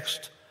from the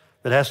text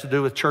that has to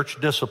do with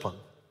church discipline.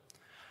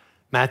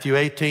 Matthew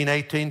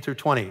 18 through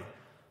 20.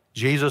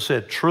 Jesus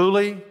said,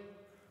 truly,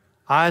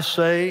 I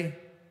say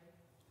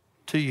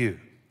to you.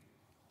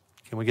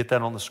 Can we get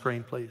that on the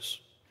screen, please?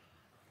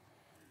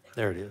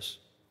 There it is.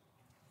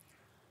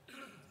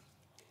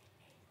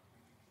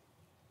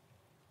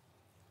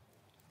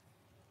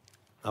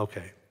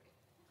 Okay.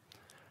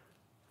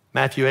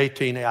 Matthew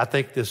 18, I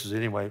think this is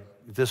anyway.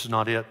 If this is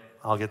not it,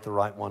 I'll get the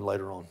right one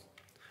later on.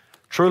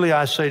 Truly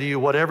I say to you,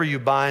 whatever you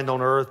bind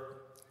on earth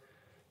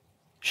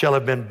shall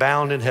have been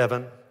bound in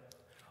heaven.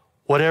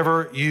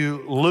 Whatever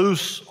you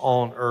loose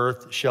on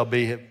earth shall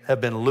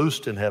have been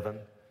loosed in heaven.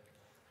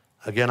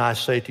 Again, I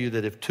say to you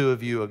that if two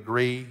of you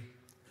agree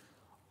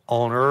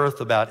on earth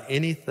about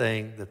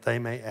anything that they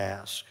may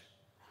ask,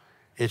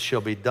 it shall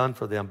be done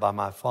for them by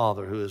my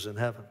Father who is in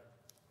heaven.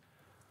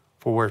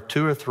 For where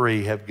two or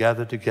three have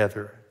gathered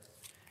together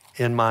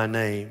in my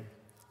name,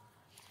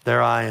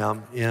 there I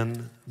am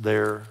in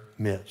their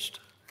midst.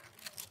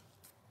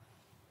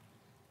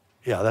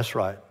 Yeah, that's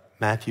right.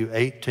 Matthew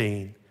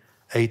 18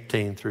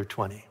 through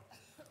 20.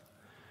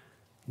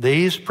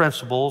 These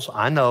principles,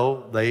 I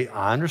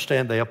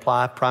understand they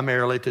apply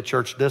primarily to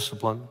church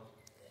discipline,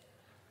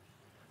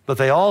 but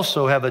they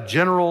also have a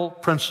general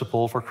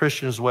principle for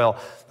Christians as well,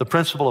 the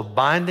principle of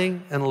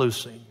binding and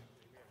loosing.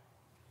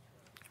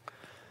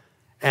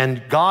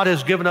 And God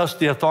has given us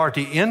the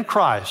authority in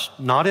Christ,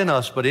 not in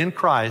us, but in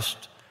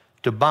Christ,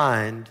 to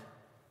bind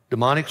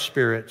demonic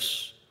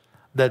spirits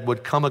that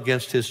would come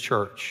against His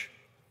church.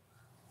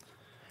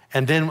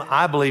 And then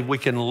I believe we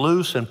can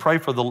loose and pray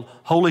for the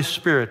Holy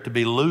Spirit to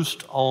be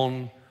loosed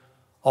on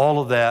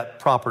all of that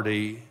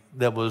property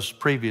that was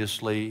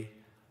previously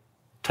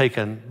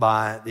taken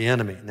by the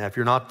enemy. Now, if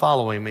you're not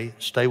following me,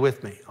 stay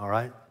with me, all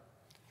right?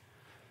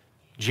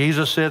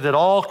 Jesus said that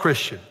all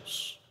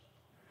Christians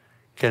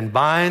can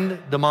bind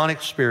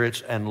demonic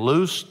spirits and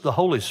loose the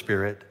Holy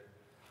Spirit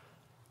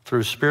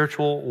through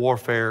spiritual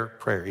warfare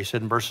prayer. He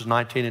said in verses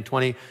 19 and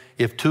 20,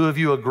 if two of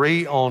you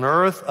agree on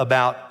earth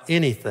about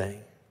anything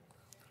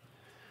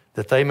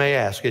that they may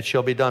ask, it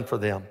shall be done for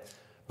them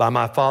by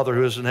my Father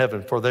who is in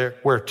heaven. For there,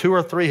 where two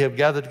or three have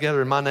gathered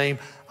together in my name,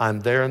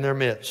 I'm there in their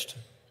midst.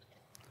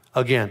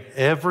 Again,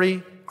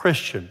 every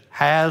Christian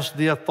has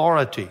the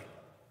authority.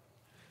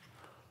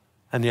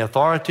 And the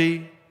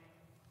authority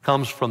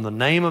comes from the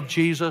name of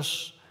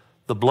Jesus,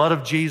 the blood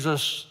of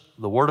Jesus,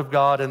 the Word of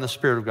God, and the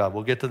Spirit of God.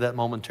 We'll get to that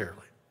momentarily.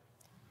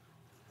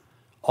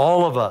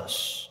 All of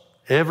us,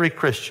 every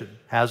Christian,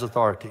 has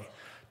authority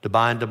to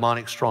bind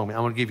demonic strongmen.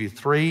 I'm going to give you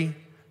 3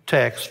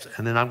 texts,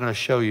 and then I'm going to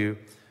show you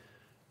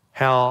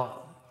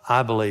how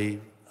I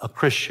believe a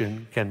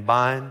Christian can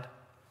bind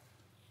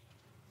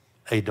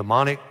a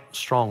demonic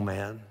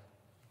strongman,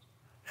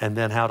 and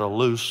then how to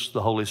loose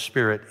the Holy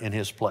Spirit in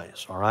his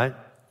place, all right?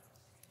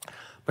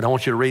 But I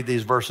want you to read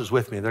these verses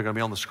with me. They're going to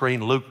be on the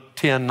screen. Luke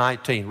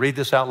 10:19. Read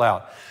this out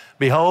loud.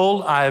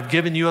 Behold, I have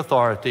given you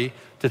authority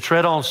to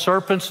tread on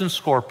serpents and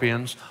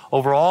scorpions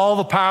over all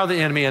the power of the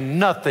enemy, and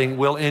nothing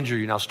will injure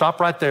you. Now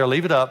stop right there.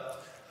 Leave it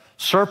up.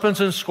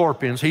 Serpents and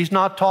scorpions. He's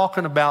not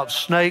talking about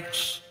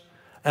snakes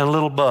and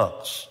little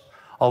bugs.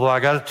 Although I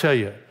got to tell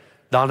you,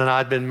 Don and I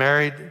had been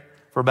married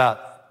for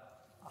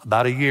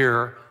about a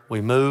year.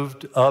 We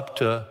moved up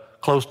to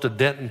close to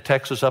Denton,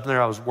 Texas. Up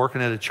there, I was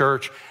working at a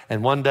church,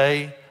 and one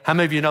day, how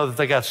many of you know that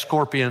they got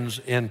scorpions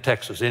in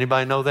Texas?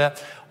 Anybody know that?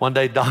 One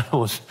day, Donna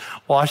was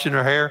washing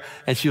her hair,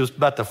 and she was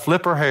about to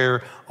flip her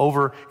hair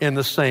over in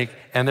the sink,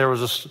 and there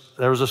was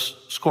a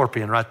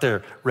scorpion right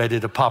there, ready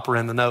to pop her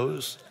in the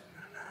nose.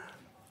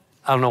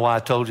 I don't know why I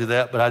told you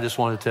that, but I just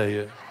wanted to tell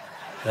you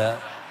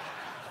that.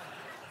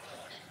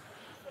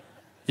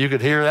 You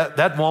could hear that.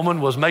 That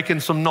woman was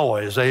making some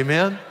noise,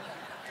 amen?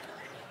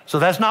 So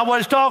that's not what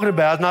he's talking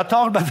about. He's not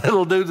talking about that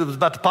little dude that was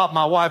about to pop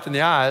my wife in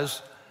the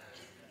eyes.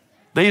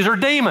 These are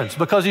demons,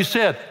 because he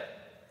said,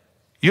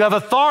 you have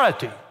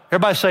authority.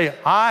 Everybody say,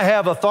 I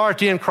have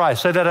authority in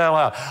Christ. Say that out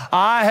loud.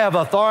 I have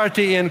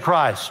authority in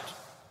Christ.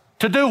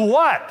 To do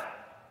what?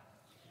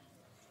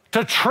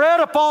 To tread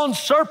upon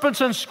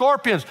serpents and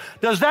scorpions.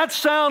 Does that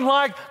sound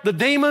like the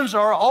demons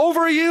are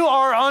over you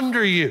or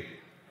under you?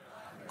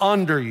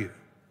 Under you.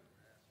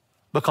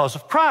 Because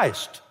of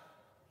Christ.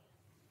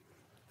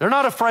 They're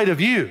not afraid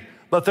of you,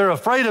 but they're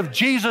afraid of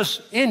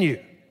Jesus in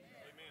you.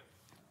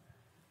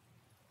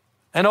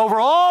 And over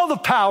all the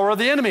power of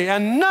the enemy,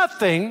 and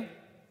nothing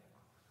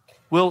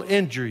will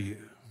injure you.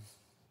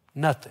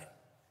 Nothing.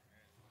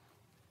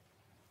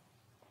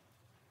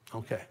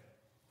 Okay.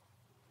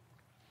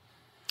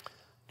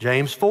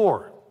 James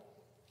 4,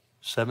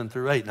 7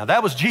 through 8. Now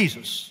that was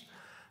Jesus.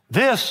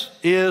 This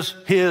is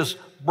his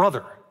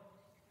brother,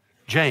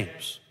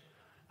 James,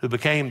 who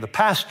became the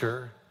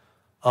pastor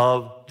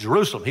of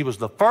Jerusalem. He was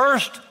the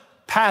first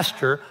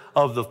pastor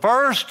of the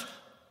first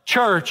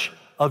church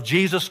of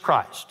Jesus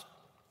Christ.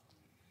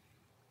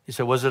 He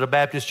said, was it a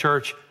Baptist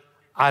church?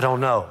 I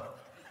don't know.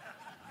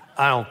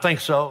 I don't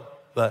think so,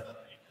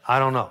 but I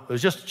don't know. It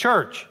was just a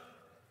church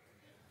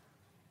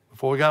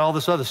before we got all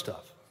this other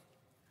stuff.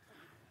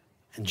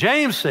 And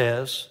James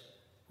says,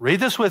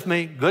 read this with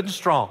me, good and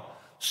strong.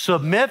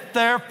 Submit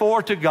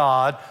therefore to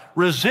God,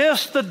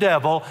 resist the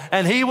devil,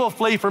 and he will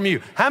flee from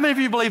you. How many of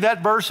you believe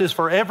that verse is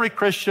for every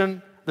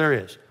Christian there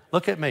is?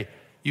 Look at me.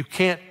 You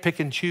can't pick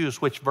and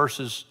choose which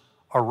verses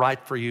are right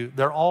for you.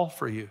 They're all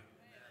for you.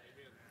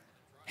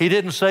 He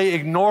didn't say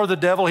ignore the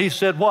devil. He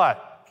said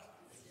what?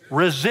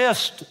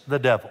 Resist the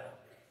devil.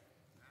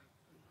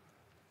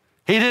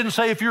 He didn't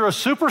say if you're a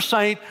super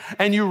saint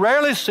and you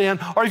rarely sin,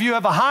 or if you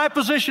have a high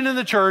position in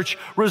the church,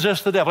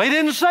 resist the devil. He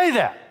didn't say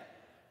that.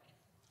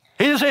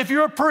 He didn't say if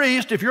you're a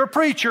priest, if you're a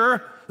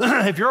preacher,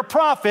 if you're a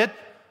prophet,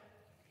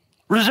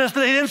 resist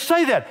it. He didn't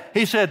say that.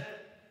 He said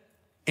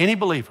any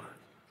believer.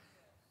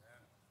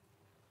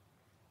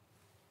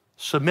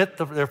 Submit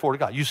therefore to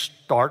God. You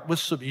start with,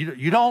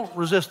 you don't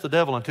resist the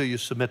devil until you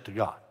submit to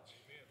God.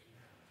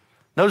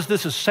 Notice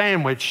this is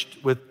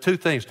sandwiched with two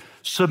things.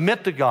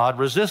 Submit to God,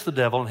 resist the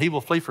devil, and he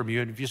will flee from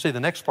you. And if you see the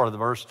next part of the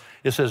verse,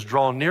 it says,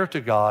 draw near to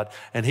God,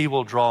 and he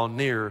will draw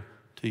near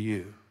to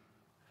you.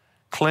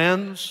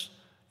 Cleanse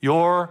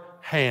your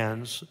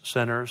hands,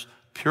 sinners.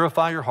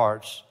 Purify your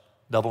hearts,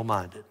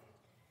 double-minded.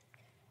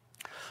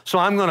 So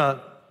I'm going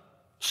to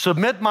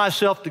submit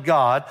myself to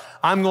God.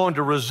 I'm going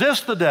to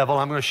resist the devil.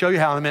 I'm going to show you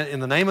how in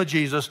the name of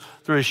Jesus,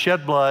 through his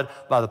shed blood,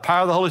 by the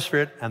power of the Holy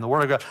Spirit and the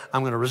Word of God.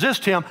 I'm going to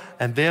resist him,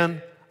 and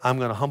then I'm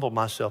going to humble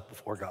myself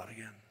before God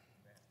again.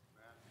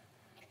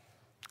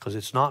 Because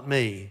it's not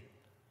me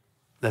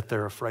that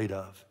they're afraid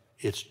of.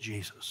 It's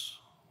Jesus.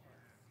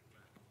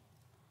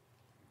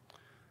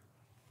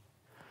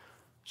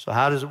 So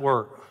how does it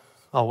work?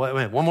 Oh,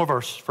 wait. One more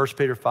verse. 1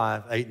 Peter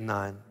 5, 8 and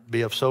 9.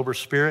 Be of sober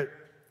spirit.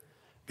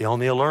 Be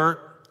on the alert.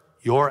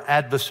 Your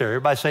adversary.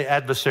 Everybody say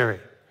adversary.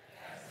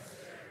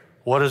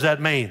 What does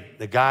that mean?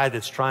 The guy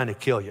that's trying to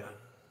kill you.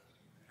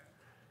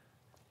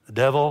 The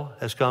devil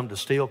has come to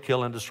steal,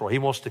 kill, and destroy. He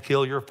wants to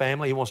kill your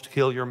family. He wants to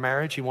kill your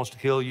marriage. He wants to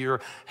kill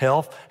your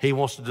health. He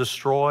wants to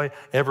destroy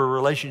every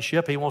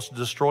relationship. He wants to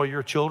destroy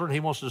your children. He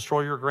wants to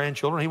destroy your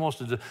grandchildren. He wants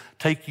to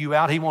take you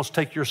out. He wants to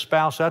take your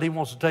spouse out. He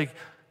wants to take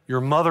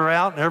your mother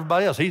out and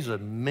everybody else. He's a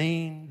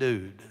mean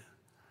dude.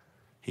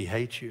 He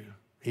hates you.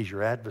 He's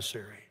your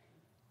adversary.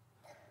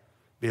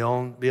 Be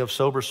of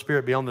sober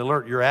spirit, be on the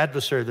alert. Your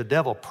adversary, the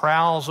devil,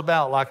 prowls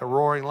about like a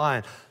roaring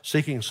lion,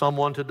 seeking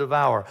someone to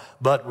devour.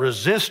 But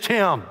resist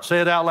him.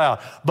 Say it out loud.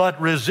 But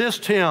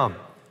resist him.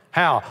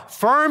 How?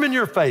 Firm in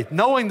your faith,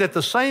 knowing that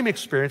the same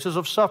experiences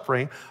of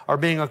suffering are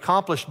being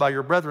accomplished by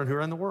your brethren who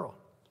are in the world.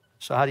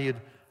 So how do you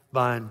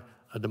bind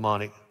a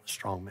demonic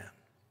strong man?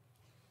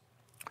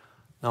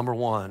 Number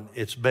one,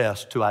 it's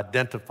best to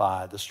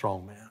identify the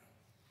strong man.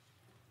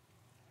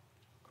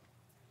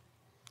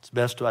 It's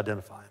best to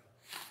identify him.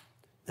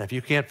 Now, if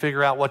you can't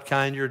figure out what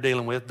kind you're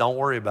dealing with, don't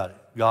worry about it.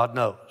 God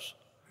knows.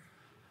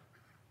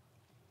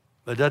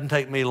 But it doesn't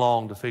take me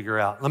long to figure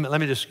out. Let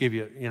me just give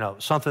you,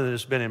 something that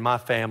has been in my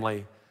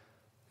family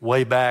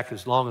way back,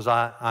 as long as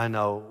I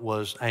know,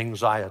 was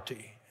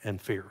anxiety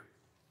and fear.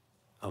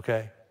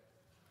 Okay?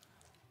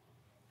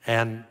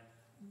 And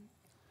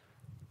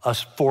a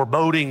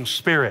foreboding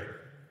spirit.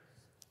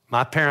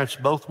 My parents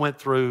both went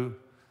through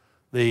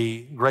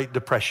the Great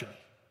Depression.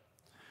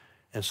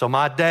 And so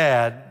my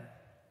dad,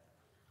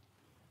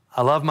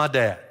 I love my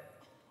dad,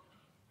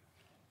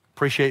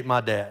 appreciate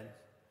my dad,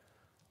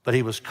 but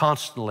he was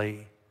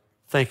constantly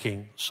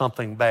thinking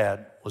something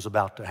bad was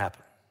about to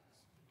happen.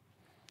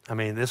 I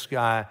mean, this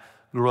guy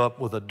grew up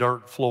with a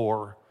dirt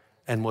floor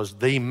and was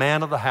the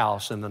man of the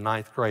house in the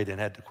 9th grade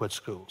and had to quit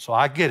school. So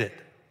I get it.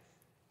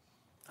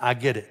 I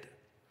get it.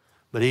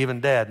 But even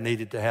Dad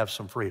needed to have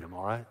some freedom,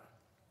 all right?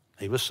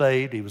 He was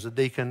saved. He was a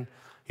deacon.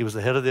 He was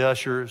the head of the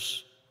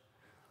ushers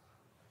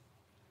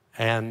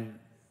and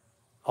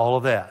all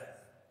of that.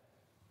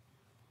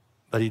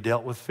 But he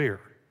dealt with fear.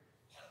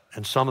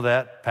 And some of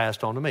that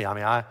passed on to me. I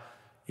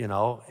mean,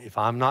 if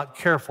I'm not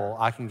careful,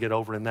 I can get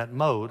over in that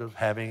mode of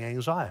having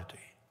anxiety.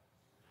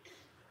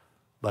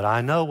 But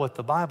I know what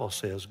the Bible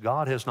says.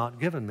 God has not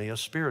given me a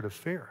spirit of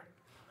fear.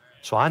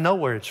 So I know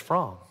where it's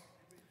from.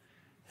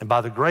 And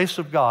by the grace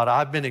of God,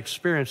 I've been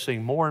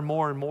experiencing more and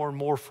more and more and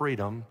more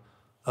freedom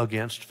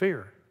against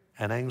fear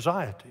and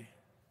anxiety.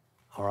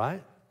 All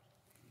right?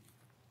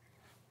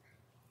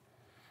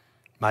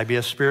 Might be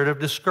a spirit of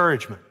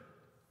discouragement.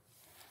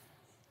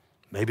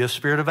 Maybe a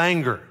spirit of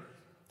anger.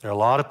 There are a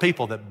lot of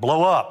people that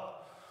blow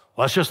up.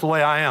 Well, that's just the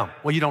way I am.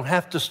 Well, you don't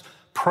have to,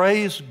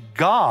 praise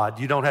God,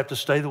 you don't have to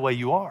stay the way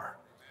you are.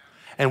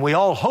 And we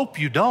all hope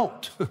you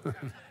don't.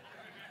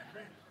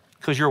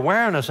 Because you're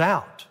wearing us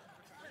out.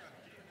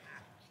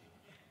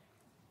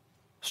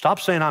 Stop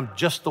saying I'm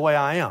just the way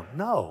I am.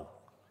 No.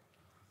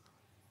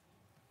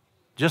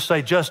 Just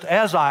say, just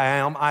as I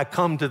am, I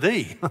come to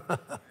thee.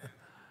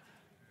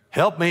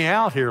 Help me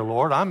out here,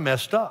 Lord. I'm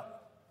messed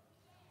up.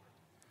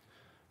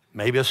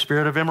 Maybe a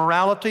spirit of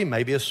immorality,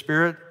 maybe a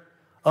spirit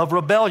of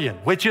rebellion,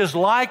 which is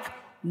like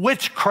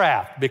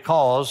witchcraft,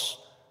 because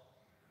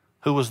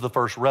who was the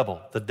first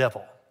rebel? The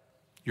devil.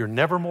 You're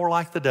never more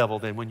like the devil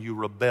than when you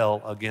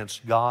rebel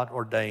against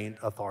God-ordained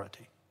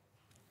authority.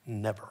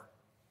 Never.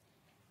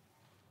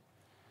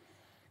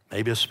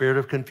 Maybe a spirit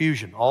of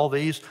confusion. All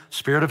these,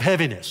 spirit of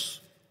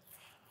heaviness.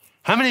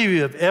 How many of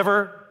you have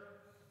ever,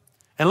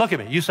 and look at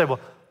me, you say,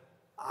 well,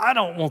 I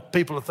don't want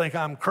people to think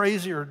I'm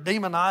crazy or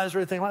demonized or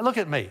anything like that. Look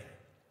at me.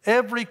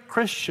 Every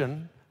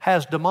Christian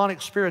has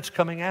demonic spirits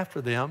coming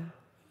after them.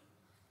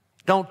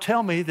 Don't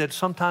tell me that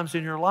sometimes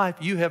in your life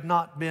you have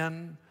not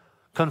been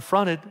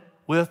confronted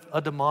with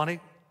a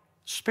demonic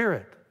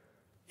spirit.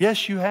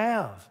 Yes, you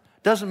have.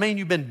 Doesn't mean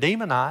you've been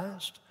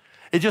demonized.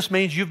 It just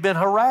means you've been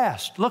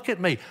harassed. Look at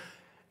me.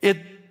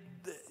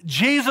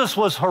 Jesus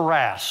was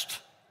harassed.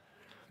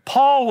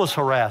 Paul was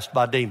harassed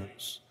by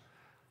demons.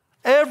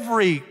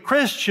 Every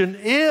Christian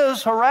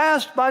is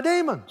harassed by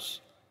demons.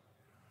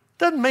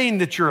 Doesn't mean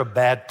that you're a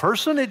bad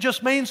person. It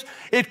just means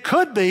it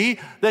could be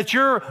that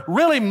you're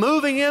really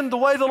moving in the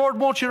way the Lord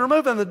wants you to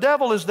move, and the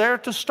devil is there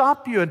to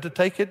stop you and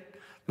to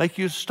make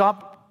you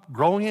stop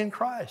growing in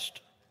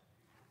Christ.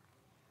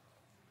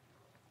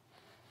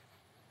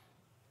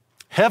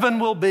 Heaven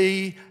will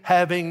be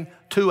having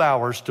 2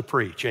 hours to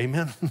preach.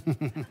 Amen?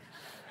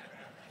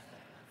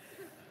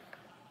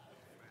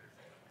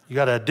 You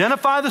got to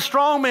identify the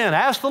strong men.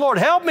 Ask the Lord,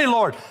 help me,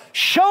 Lord.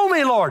 Show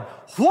me, Lord.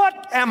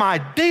 What am I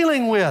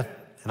dealing with?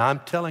 And I'm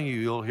telling you,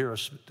 you'll hear a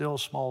still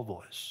small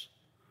voice.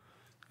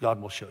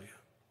 God will show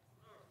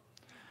you.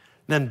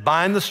 Then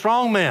bind the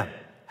strong man.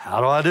 How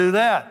do I do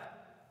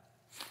that?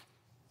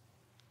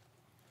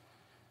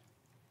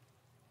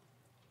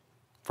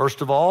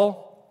 First of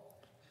all,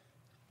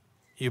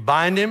 you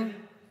bind him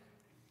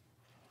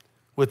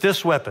with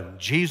this weapon,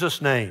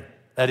 Jesus' name.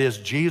 That is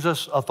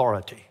Jesus'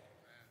 authority.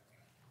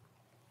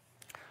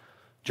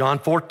 John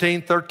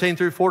 14, 13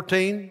 through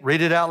 14.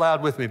 Read it out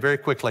loud with me very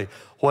quickly.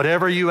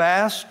 Whatever you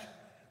ask,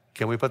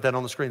 can we put that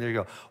on the screen? There you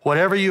go.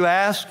 Whatever you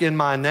ask in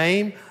my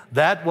name,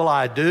 that will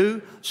I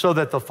do, so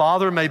that the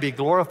Father may be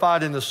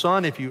glorified in the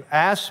Son. If you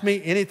ask me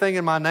anything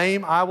in my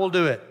name, I will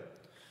do it.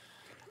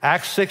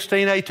 Acts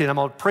 16, 18. I'm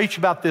going to preach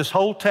about this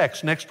whole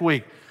text next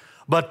week.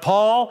 But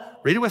Paul,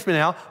 read it with me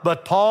now,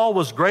 but Paul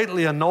was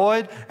greatly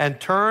annoyed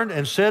and turned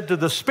and said to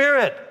the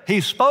spirit,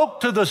 he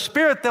spoke to the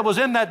spirit that was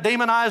in that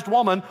demonized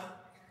woman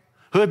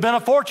who had been a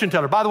fortune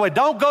teller. By the way,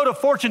 don't go to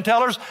fortune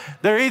tellers.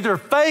 They're either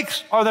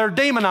fakes or they're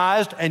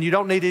demonized, and you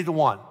don't need either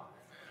one.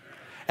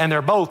 And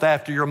they're both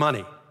after your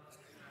money.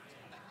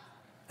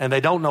 And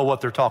they don't know what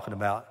they're talking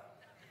about.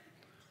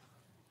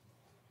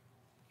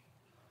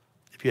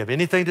 If you have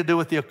anything to do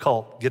with the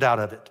occult, get out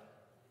of it.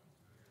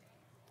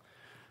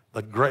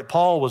 But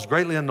Paul was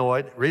greatly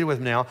annoyed, read it with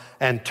me now,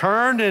 and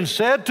turned and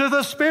said to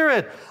the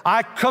spirit,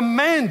 I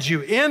command you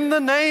in the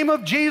name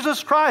of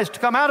Jesus Christ to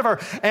come out of her.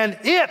 And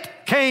it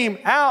came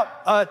out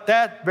at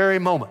that very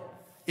moment.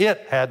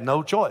 It had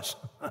no choice.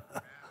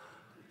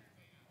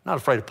 Not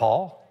afraid of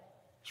Paul,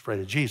 it's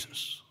afraid of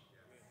Jesus.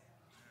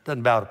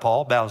 Doesn't bow to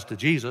Paul, bows to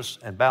Jesus,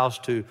 and bows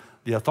to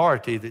the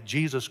authority that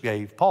Jesus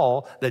gave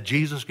Paul, that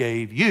Jesus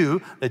gave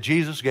you, that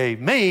Jesus gave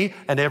me,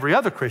 and every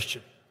other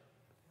Christian.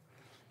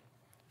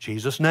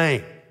 Jesus'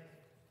 name.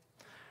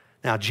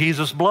 Now,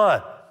 Jesus'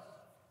 blood.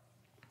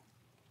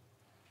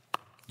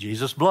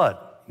 Jesus' blood.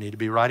 You need to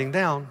be writing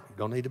down. You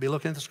don't need to be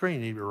looking at the screen.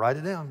 You need to write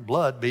it down.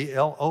 Blood,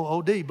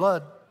 B-L-O-O-D,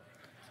 blood.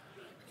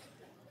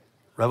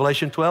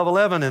 Revelation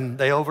 12:11, and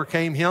they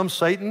overcame him,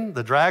 Satan,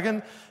 the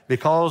dragon,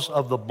 because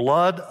of the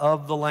blood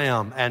of the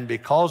Lamb and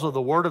because of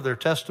the word of their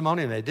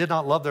testimony, and they did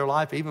not love their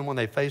life even when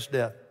they faced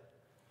death.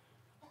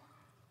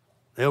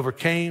 They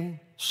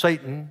overcame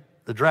Satan,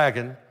 the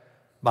dragon,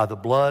 by the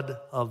blood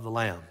of the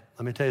Lamb.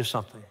 Let me tell you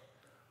something.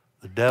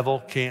 The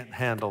devil can't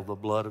handle the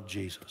blood of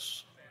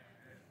Jesus.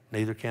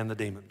 Neither can the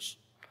demons.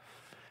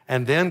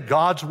 And then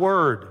God's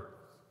word.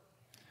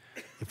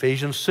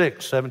 Ephesians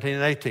 6, 17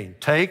 and 18.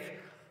 Take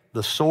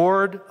the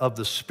sword of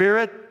the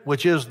Spirit,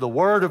 which is the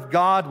word of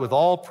God, with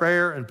all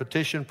prayer and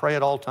petition. Pray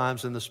at all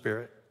times in the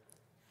Spirit.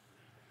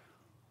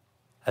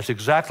 That's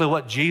exactly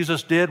what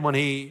Jesus did when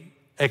he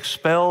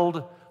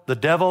expelled the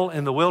devil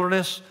in the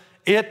wilderness.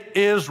 It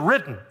is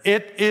written.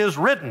 It is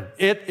written.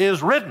 It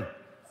is written.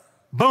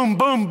 Boom,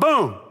 boom,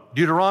 boom.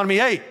 Deuteronomy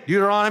 8,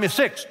 Deuteronomy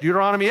 6,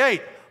 Deuteronomy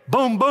 8.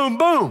 Boom, boom,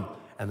 boom.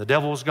 And the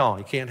devil was gone.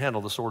 He can't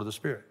handle the sword of the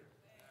Spirit.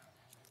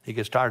 He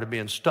gets tired of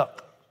being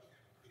stuck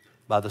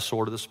by the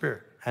sword of the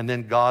Spirit. And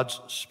then God's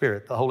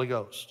Spirit, the Holy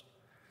Ghost.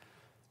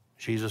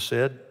 Jesus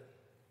said,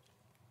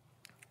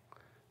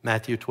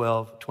 Matthew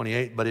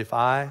 12:28, but if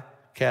I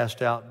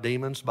cast out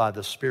demons by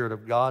the Spirit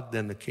of God,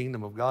 then the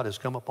kingdom of God has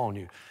come upon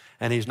you.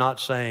 And he's not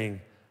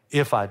saying,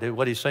 if I do.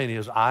 What he's saying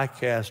is, I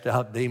cast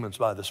out demons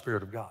by the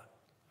Spirit of God.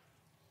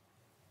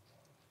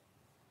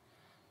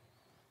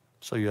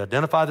 So you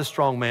identify the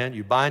strong man,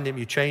 you bind him,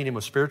 you chain him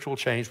with spiritual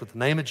chains with the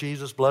name of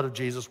Jesus, blood of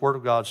Jesus, word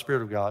of God,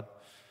 Spirit of God.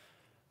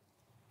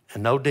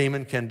 And no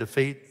demon can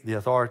defeat the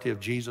authority of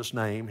Jesus'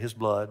 name, his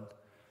blood,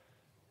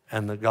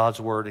 and the God's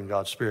word and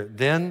God's Spirit.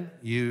 Then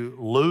you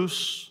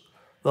loose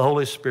the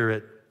Holy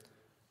Spirit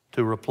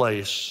to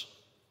replace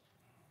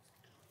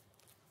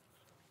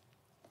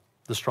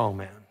the strong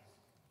man.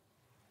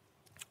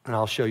 And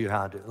I'll show you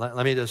how to do it.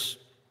 Let me just...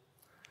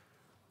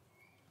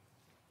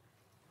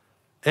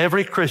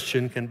 Every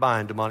Christian can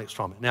bind demonic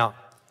strongmen. Now,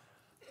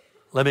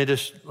 let me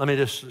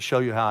just show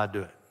you how I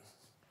do it.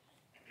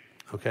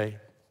 Okay?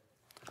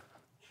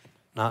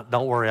 Now,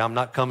 don't worry, I'm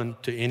not coming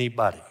to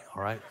anybody,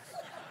 all right?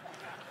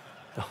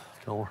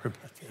 Don't worry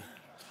about that.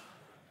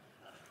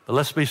 But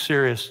let's be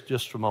serious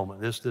just for a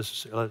moment.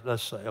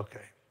 Let's say,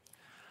 okay.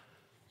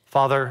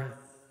 Father,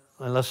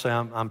 let's say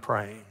I'm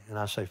praying, and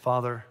I say,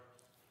 Father,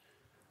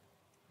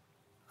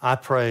 I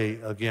pray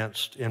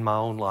against, in my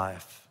own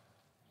life,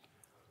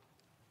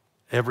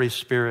 every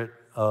spirit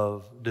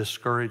of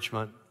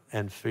discouragement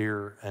and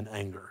fear and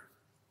anger,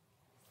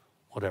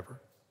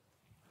 whatever.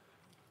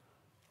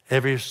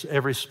 Every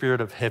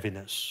spirit of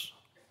heaviness.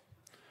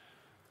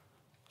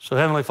 So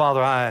Heavenly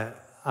Father,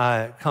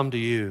 I come to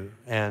you,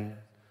 and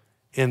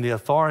in the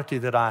authority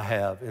that I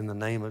have in the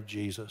name of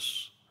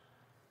Jesus,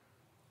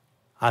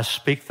 I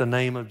speak the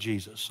name of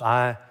Jesus.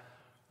 I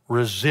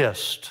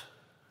resist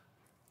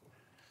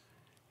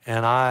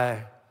and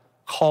I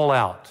call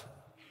out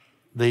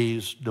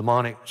these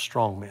demonic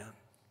strongmen.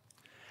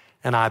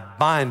 And I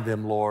bind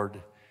them,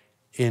 Lord,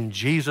 in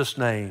Jesus'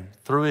 name,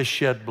 through his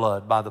shed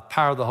blood, by the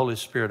power of the Holy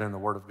Spirit and the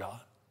Word of God.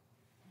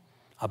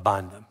 I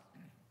bind them.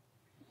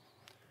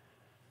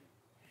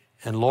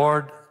 And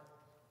Lord,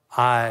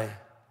 I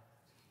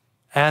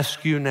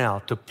ask you now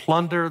to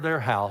plunder their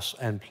house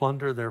and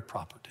plunder their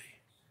property,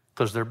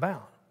 because they're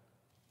bound.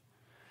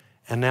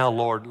 And now,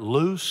 Lord,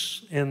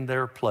 loose in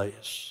their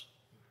place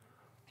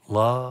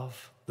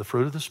love, the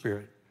fruit of the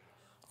Spirit,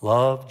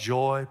 love,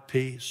 joy,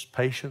 peace,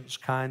 patience,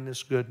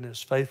 kindness,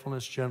 goodness,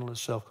 faithfulness, gentleness,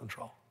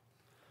 self-control.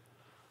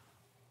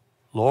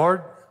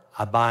 Lord,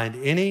 I bind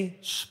any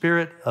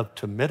spirit of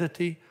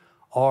timidity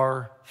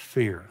or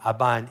fear. I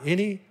bind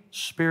any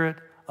spirit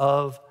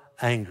of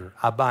anger.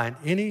 I bind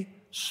any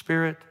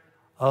spirit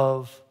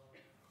of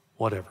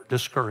whatever,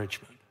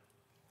 discouragement.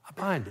 I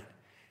bind it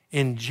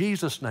in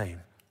Jesus'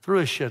 name, through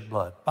his shed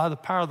blood, by the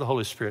power of the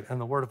Holy Spirit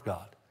and the Word of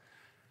God.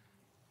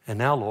 And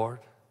now, Lord,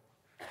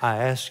 I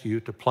ask you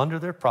to plunder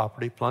their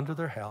property, plunder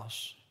their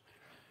house,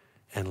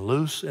 and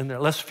loose in their,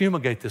 let's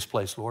fumigate this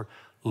place, Lord.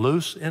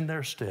 Loose in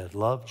their stead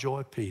love,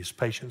 joy, peace,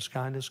 patience,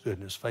 kindness,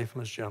 goodness,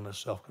 faithfulness, gentleness,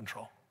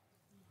 self-control.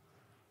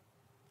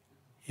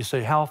 You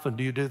say, how often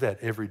do you do that?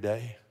 Every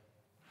day?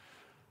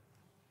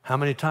 How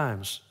many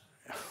times?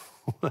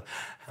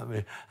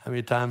 How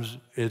many times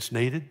it's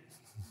needed?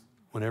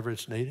 Whenever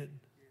it's needed?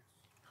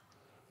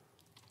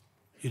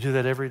 You do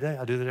that every day.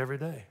 I do that every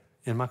day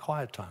in my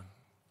quiet time.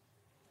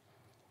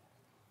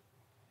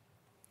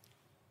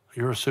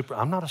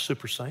 I'm not a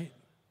super saint.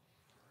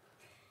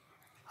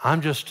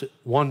 I'm just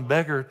one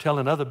beggar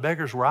telling other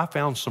beggars where I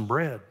found some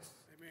bread.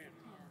 Amen.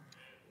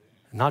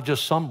 Not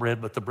just some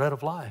bread, but the bread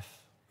of life.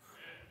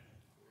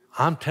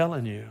 I'm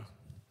telling you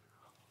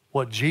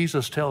what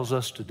Jesus tells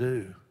us to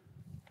do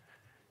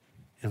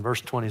in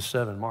verse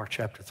 27, Mark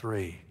chapter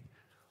 3,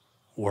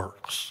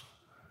 works.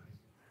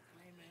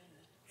 Amen.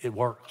 It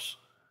works.